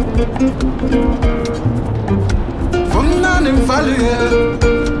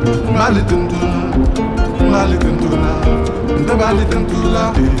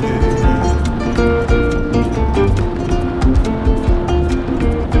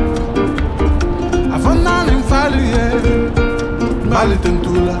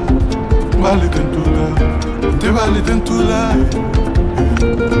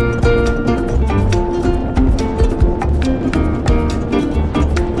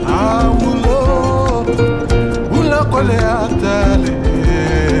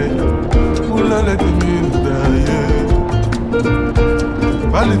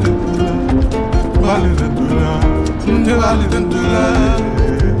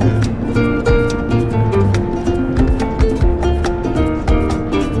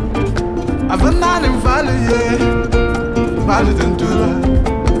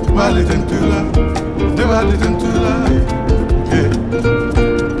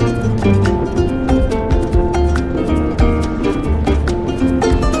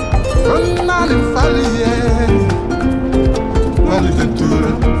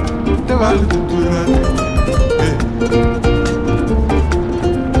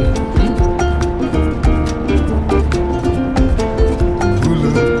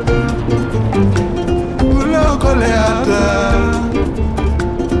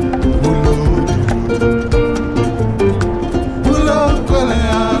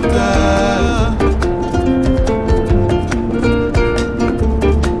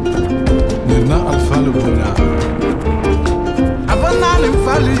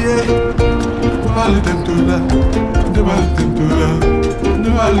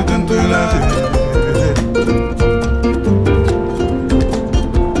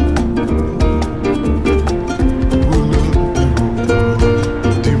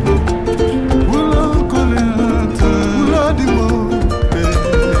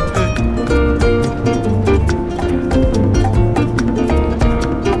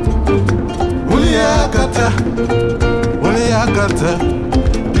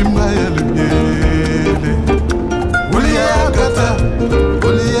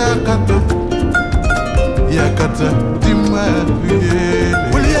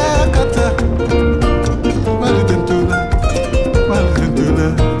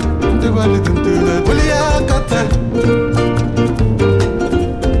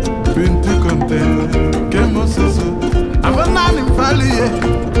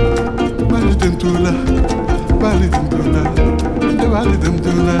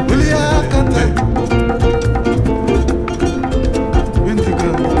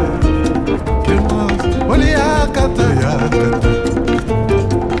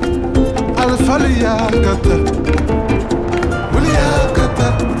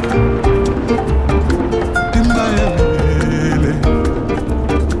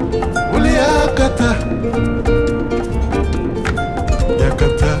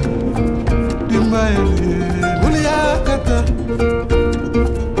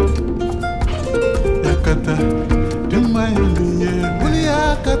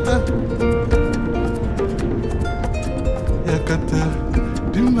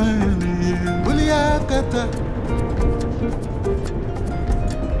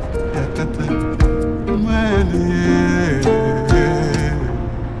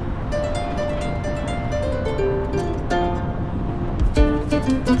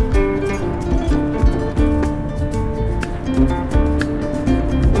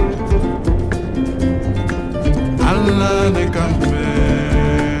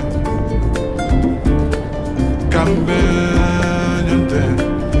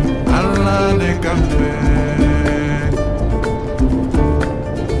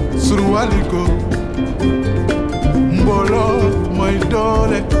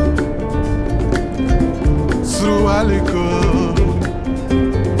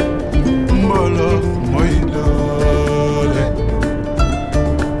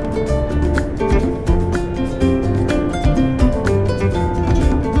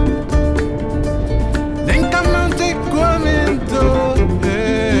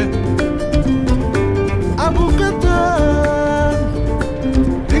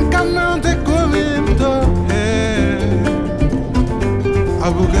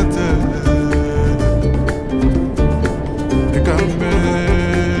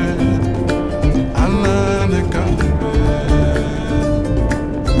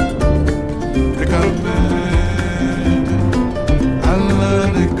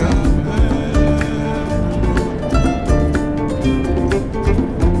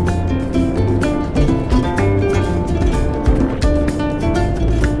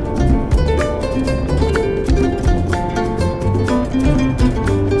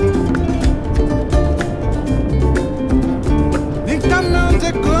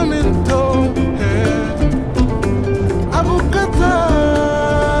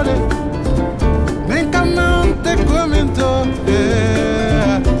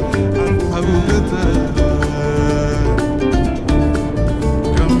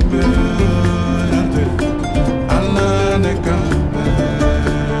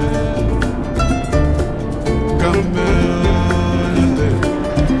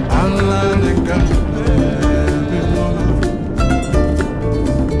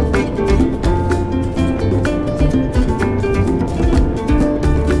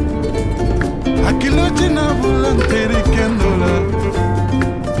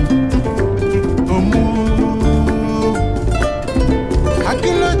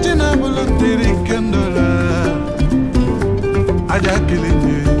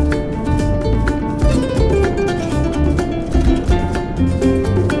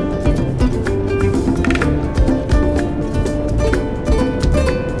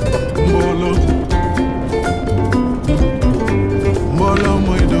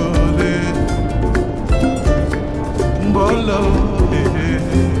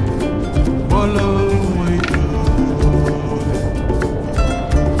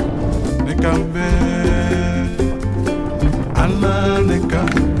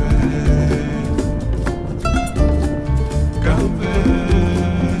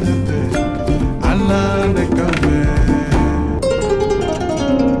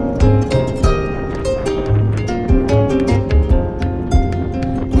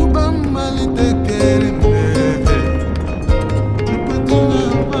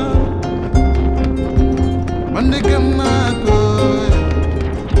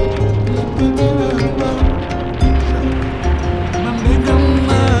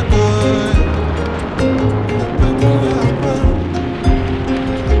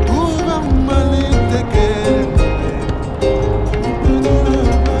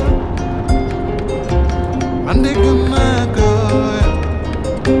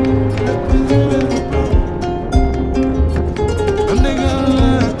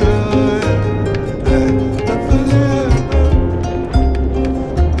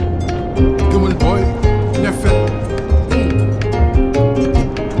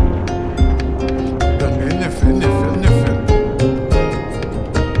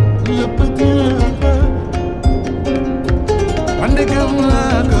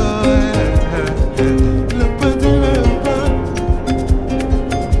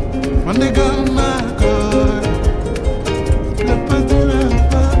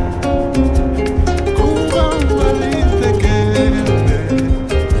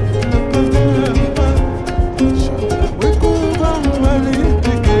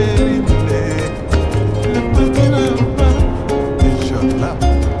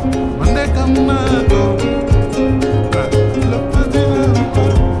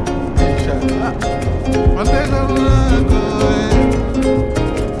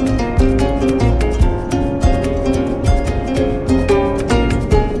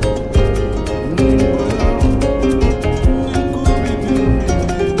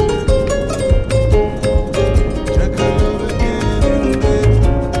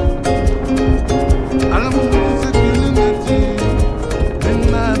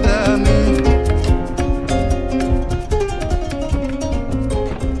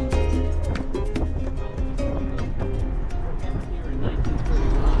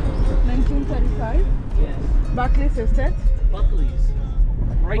 Buckley's estate? Buckley's.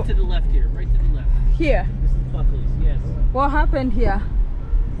 Right to the left here, right to the left. Here? This is Buckley's, yes. What happened here?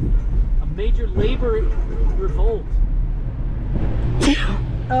 A major labor revolt.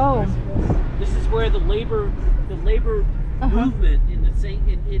 Oh. This is where the labor movement in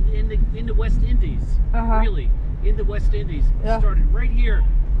the West Indies, really, in the West Indies, started right here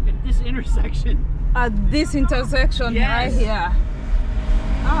at this intersection. At this intersection right here.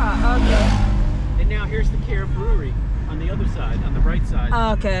 Ah, okay. And now here's the Caribelle Brewery on the other side, on the right side.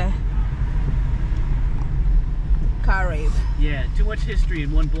 Okay. Caribelle. Yeah, too much history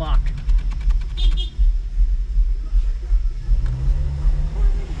in one block.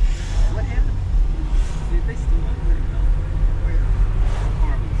 What happened? They still have pretty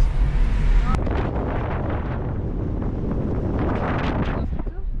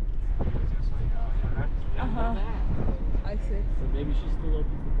well. I see. So maybe she's still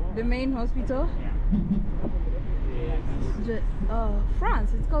open for bar. The main hospital? Yeah.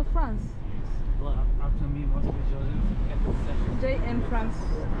 France. It's called France. Well, after me must be J.N. France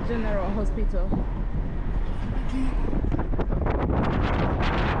General Hospital.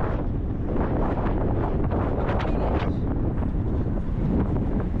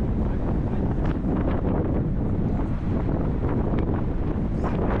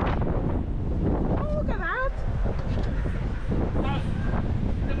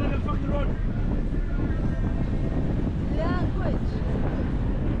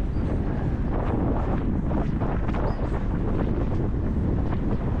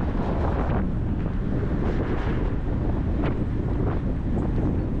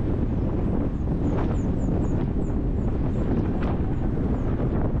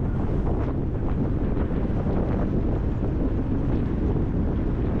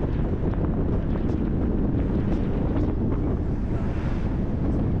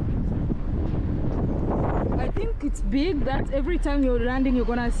 It's big that every time you're landing you're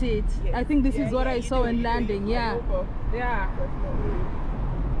gonna see it. Yes. I think this is what I saw when landing. Yeah. Yeah.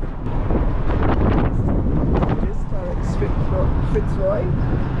 This Fitzroy,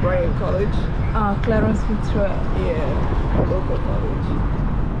 Bryan College. Clarence Fitzroy. Yeah, a local college.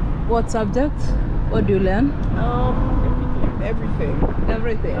 What subject? What do you learn? Everything.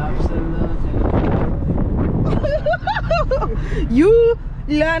 Everything. You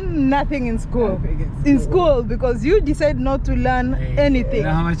learn nothing in school. In school because you decide not to learn anything.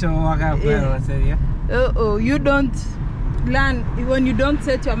 You don't learn when you don't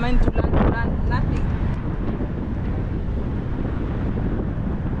set your mind to learn nothing.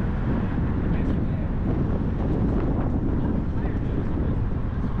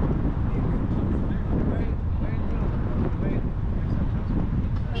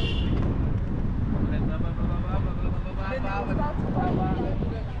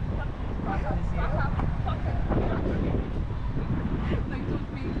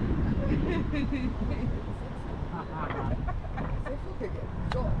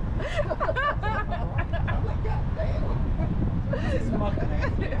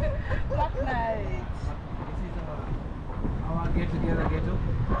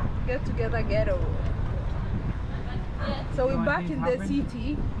 Get together ghetto. So we're back in the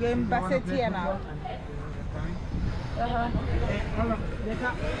city. We're in Basseterre now.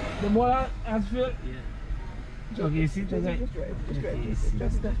 The molar Asfield? Yeah. Okay, see the guy.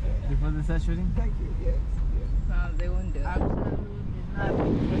 Just before they start shooting? Thank you, yes. No, they won't do it.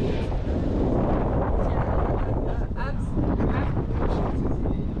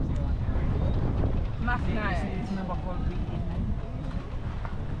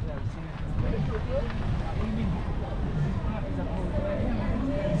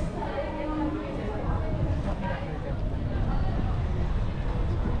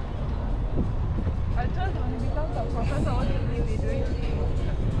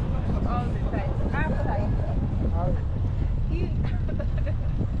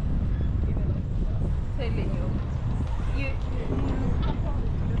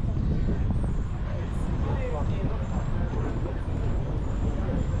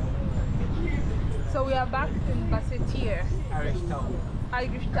 Irish town.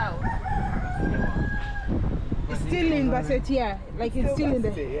 Irish town. It's still in Basseterre, like it's still in the...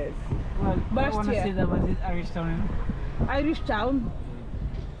 Yes. Well, I want to Basseterre. say that was it Irish town. Irish town.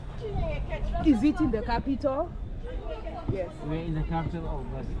 Is it in the capital? Yes. We're in the capital of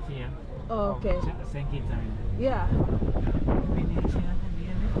Basseterre. Oh, okay. St. Kitts, I mean. Yeah.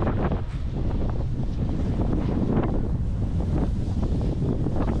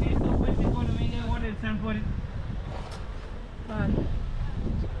 Fun.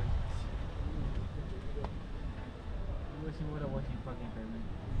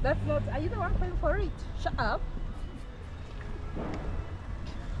 That's not... Are you the one paying for it? Shut up.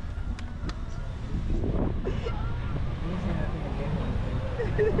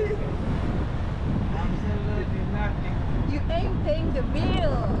 Absolutely nothing. You ain't paying the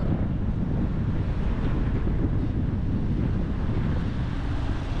bill.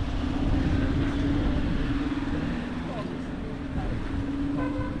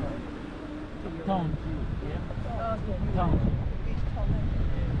 Town. Yeah. Okay. Town.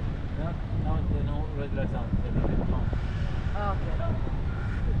 No regular town. Town. Okay.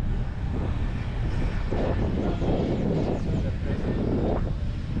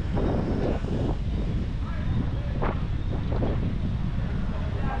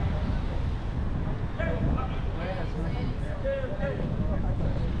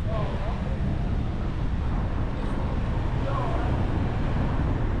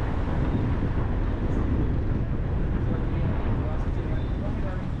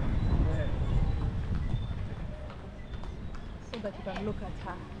 So that you can look at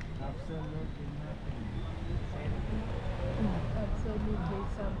her. Absolutely nothing. Absolutely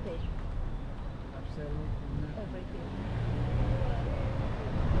something. Absolutely nothing. Everything.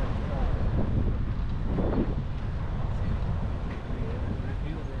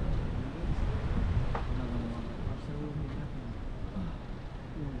 Absolutely nothing.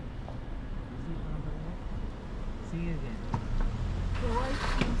 See you again. The white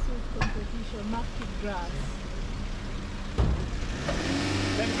swimsuit competition, market grass.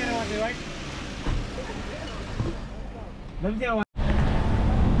 Let me get one, right? Let me get one.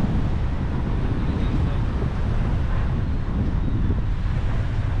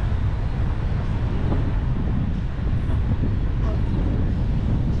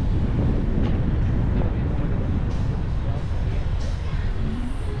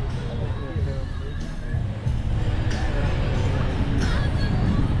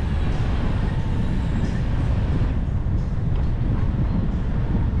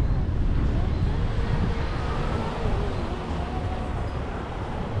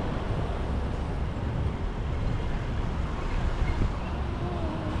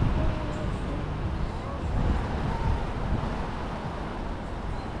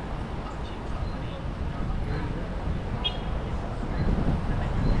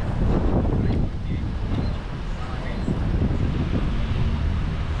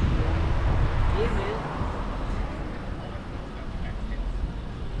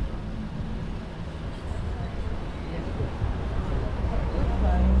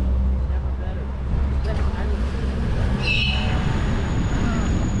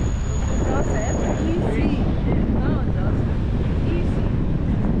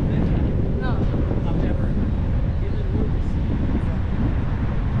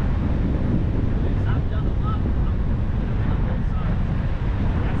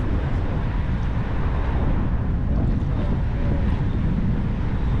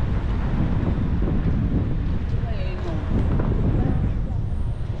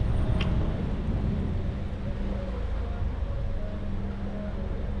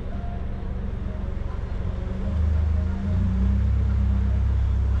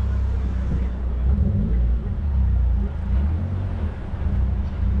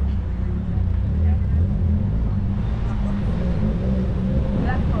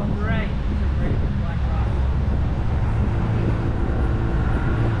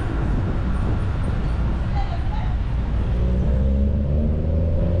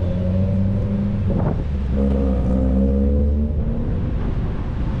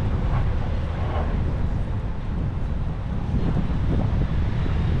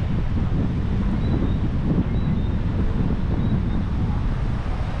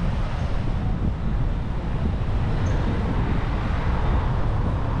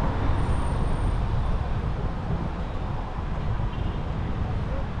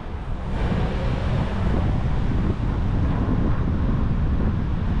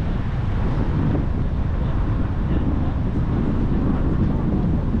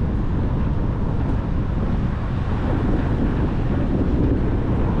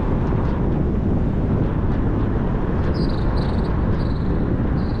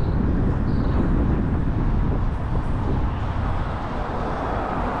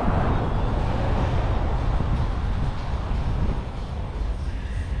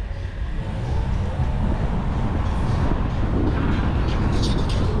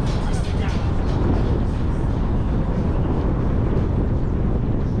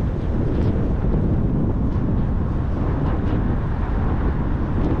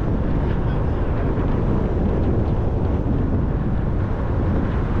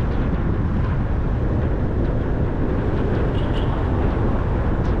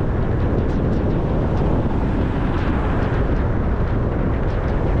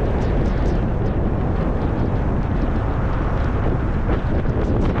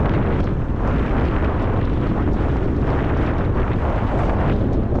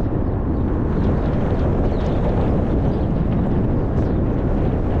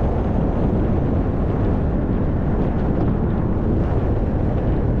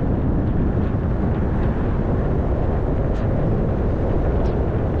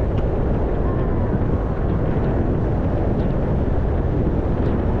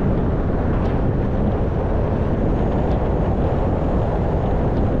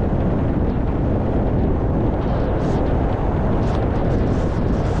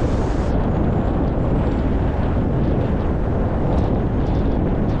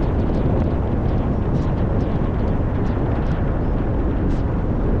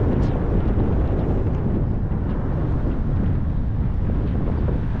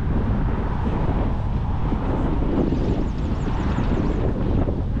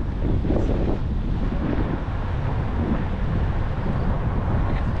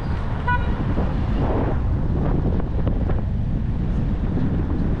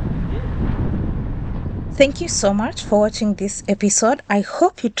 Thank you so much for watching this episode. I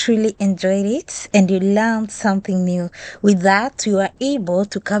hope you truly enjoyed it and you learned something new. With that, you are able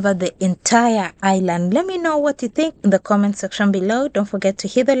to cover the entire island. Let me know what you think in the comment section below. Don't forget to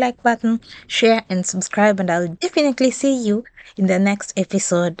hit the like button, share and subscribe, and I'll definitely see you in the next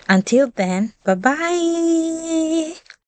episode. Until then, bye bye.